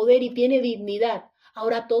tiene poder y tiene dignidad,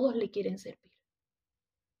 ahora todos le quieren servir.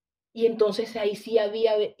 Y entonces ahí sí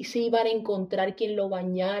se iban a encontrar quien lo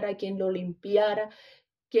bañara, quien lo limpiara,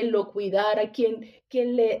 quien lo cuidara, quien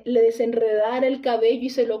le desenredara el cabello y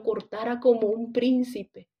se lo cortara como un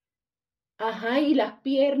príncipe. Ajá, y las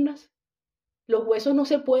piernas, los huesos no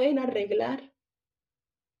se pueden arreglar.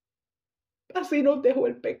 Así nos dejó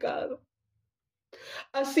el pecado.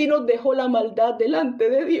 Así nos dejó la maldad delante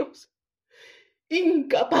de Dios.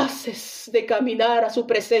 Incapaces de caminar a su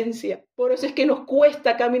presencia. Por eso es que nos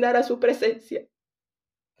cuesta caminar a su presencia.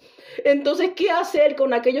 Entonces, ¿qué hacer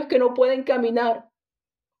con aquellos que no pueden caminar?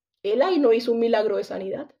 Él ahí no hizo un milagro de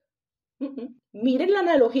sanidad. Miren la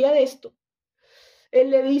analogía de esto. Él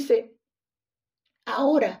le dice,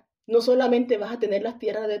 ahora no solamente vas a tener las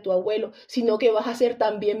tierras de tu abuelo, sino que vas a ser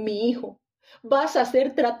también mi hijo. Vas a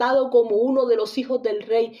ser tratado como uno de los hijos del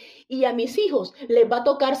rey y a mis hijos les va a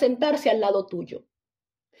tocar sentarse al lado tuyo.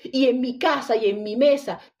 Y en mi casa y en mi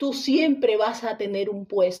mesa tú siempre vas a tener un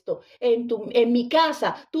puesto. En mi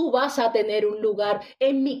casa tú vas a tener un lugar.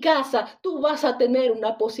 En mi casa tú vas a tener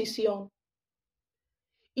una posición.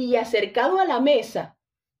 Y acercado a la mesa,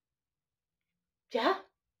 ya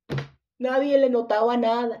nadie le notaba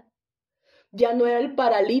nada. Ya no era el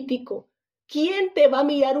paralítico. ¿Quién te va a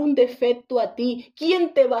mirar un defecto a ti?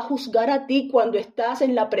 ¿Quién te va a juzgar a ti cuando estás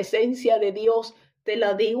en la presencia de Dios? Te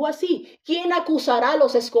la digo así. ¿Quién acusará a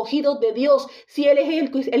los escogidos de Dios si Él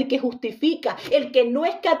es el que justifica, el que no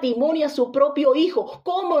escatimonia a su propio Hijo?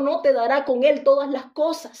 ¿Cómo no te dará con Él todas las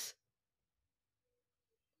cosas?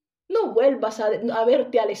 No vuelvas a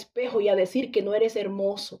verte al espejo y a decir que no eres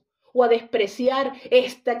hermoso o a despreciar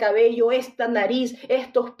este cabello, esta nariz,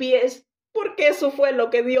 estos pies. Porque eso fue lo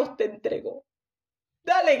que Dios te entregó.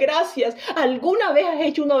 Dale gracias. ¿Alguna vez has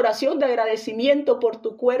hecho una oración de agradecimiento por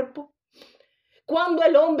tu cuerpo? Cuando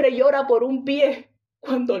el hombre llora por un pie,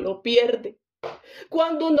 cuando lo pierde.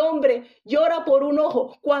 Cuando un hombre llora por un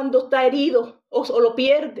ojo, cuando está herido o lo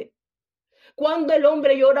pierde. Cuando el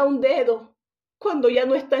hombre llora un dedo, cuando ya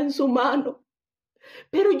no está en su mano.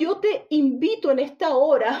 Pero yo te invito en esta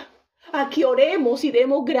hora a que oremos y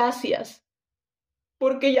demos gracias.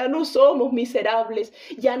 Porque ya no somos miserables,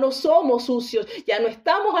 ya no somos sucios, ya no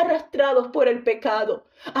estamos arrastrados por el pecado.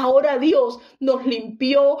 Ahora Dios nos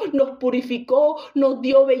limpió, nos purificó, nos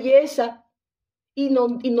dio belleza y no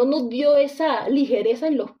nos dio esa ligereza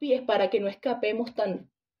en los pies para que no escapemos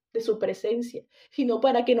tan de su presencia, sino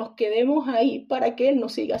para que nos quedemos ahí, para que Él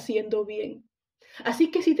nos siga haciendo bien. Así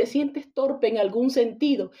que si te sientes torpe en algún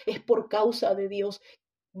sentido, es por causa de Dios.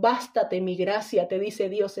 Bástate mi gracia, te dice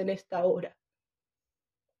Dios en esta hora.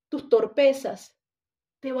 Tus torpezas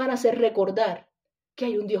te van a hacer recordar que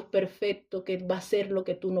hay un Dios perfecto que va a hacer lo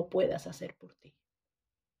que tú no puedas hacer por ti.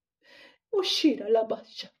 Ushira la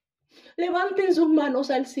basha. Levanten sus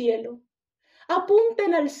manos al cielo.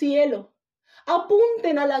 Apunten al cielo.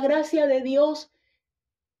 Apunten a la gracia de Dios.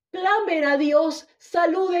 Clamen a Dios.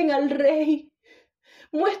 Saluden al Rey.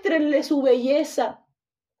 Muéstrenle su belleza.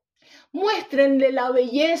 Muéstrenle la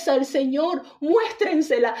belleza al Señor,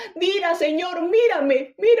 muéstrensela. Mira, Señor,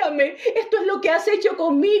 mírame, mírame. Esto es lo que has hecho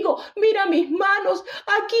conmigo. Mira mis manos,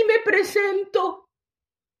 aquí me presento.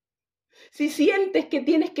 Si sientes que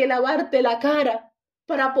tienes que lavarte la cara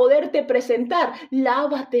para poderte presentar,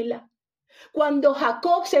 lávatela. Cuando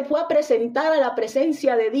Jacob se fue a presentar a la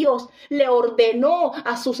presencia de Dios, le ordenó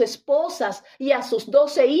a sus esposas y a sus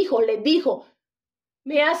 12 hijos, les dijo: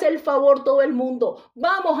 me hace el favor todo el mundo,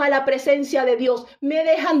 vamos a la presencia de Dios, me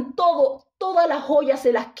dejan todo, todas las joyas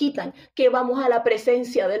se las quitan, que vamos a la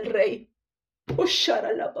presencia del Rey.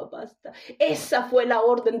 Esa fue la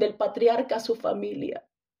orden del patriarca a su familia.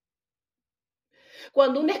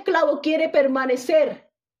 Cuando un esclavo quiere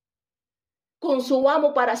permanecer con su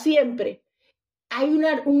amo para siempre, Hay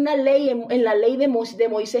una ley en la ley de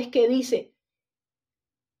Moisés que dice,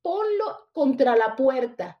 ponlo contra la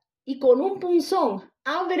puerta y con un punzón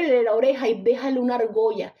ábrele la oreja y déjale una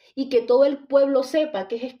argolla y que todo el pueblo sepa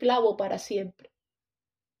que es esclavo para siempre.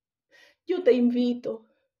 Yo te invito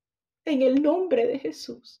en el nombre de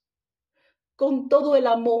Jesús, con todo el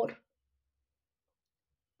amor,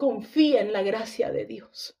 confía en la gracia de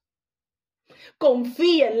Dios.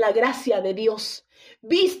 Confía en la gracia de Dios.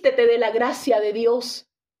 Vístete de la gracia de Dios.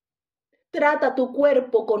 Trata tu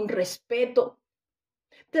cuerpo con respeto.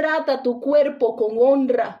 Trata tu cuerpo con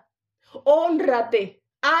honra. Hónrate,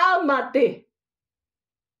 ámate.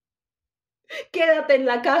 Quédate en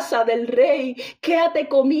la casa del rey. Quédate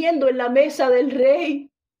comiendo en la mesa del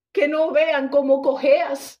rey. Que no vean cómo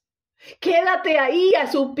cojeas. Quédate ahí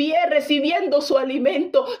a su pie recibiendo su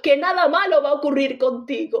alimento. Que nada malo va a ocurrir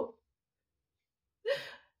contigo.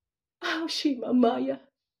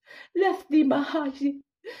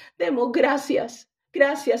 Demos gracias.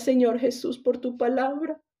 Gracias, Señor Jesús, por tu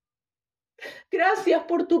palabra. Gracias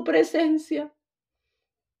por tu presencia.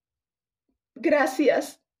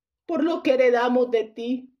 Gracias por lo que heredamos de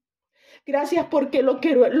ti. Gracias porque lo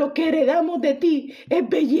que heredamos de ti es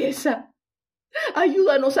belleza.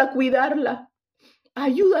 Ayúdanos a cuidarla.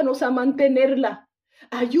 Ayúdanos a mantenerla.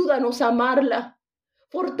 Ayúdanos a amarla.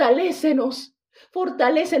 Fortalécenos.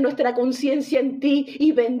 Fortalece nuestra conciencia en ti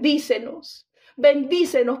y bendícenos.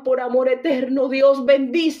 Bendícenos por amor eterno, Dios.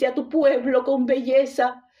 Bendice a tu pueblo con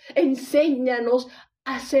belleza. Enséñanos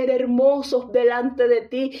a ser hermosos delante de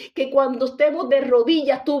ti. Que cuando estemos de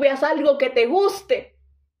rodillas tú veas algo que te guste.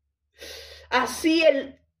 Así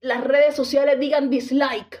las redes sociales digan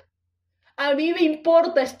dislike. A mí me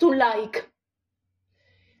importa es tu like.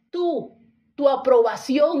 Tu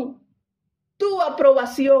aprobación. Tu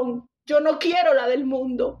aprobación. Yo no quiero la del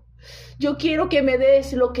mundo. Yo quiero que me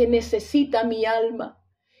des lo que necesita mi alma.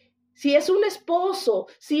 Si es un esposo,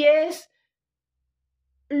 si es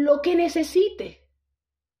lo que necesite.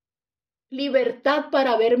 Libertad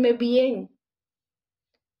para verme bien.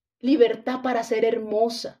 Libertad para ser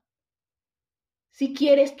hermosa. Si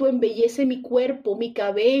quieres, tú embellece mi cuerpo, mi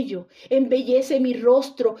cabello, embellece mi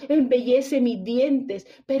rostro, embellece mis dientes,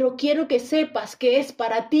 pero quiero que sepas que es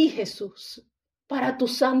para ti, Jesús, para tu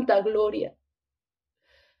santa gloria.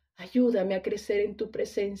 Ayúdame a crecer en tu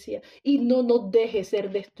presencia y no nos dejes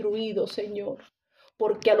ser destruidos, Señor,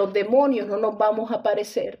 porque a los demonios no nos vamos a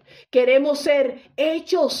parecer. Queremos ser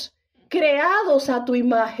hechos, creados a tu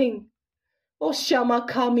imagen. Oh,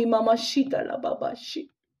 shamakami mamashita la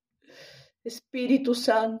babashi. Espíritu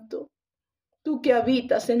Santo, tú que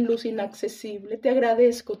habitas en luz inaccesible, te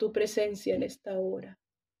agradezco tu presencia en esta hora.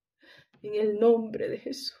 En el nombre de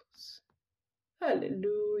Jesús.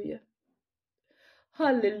 Aleluya.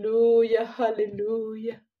 Aleluya,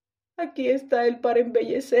 aleluya. Aquí está Él para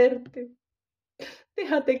embellecerte.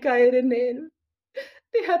 Déjate caer en Él.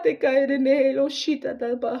 Déjate caer en Él. Oshita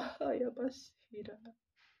tabahaya basira.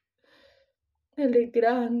 Él es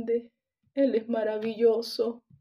grande. Él es maravilloso.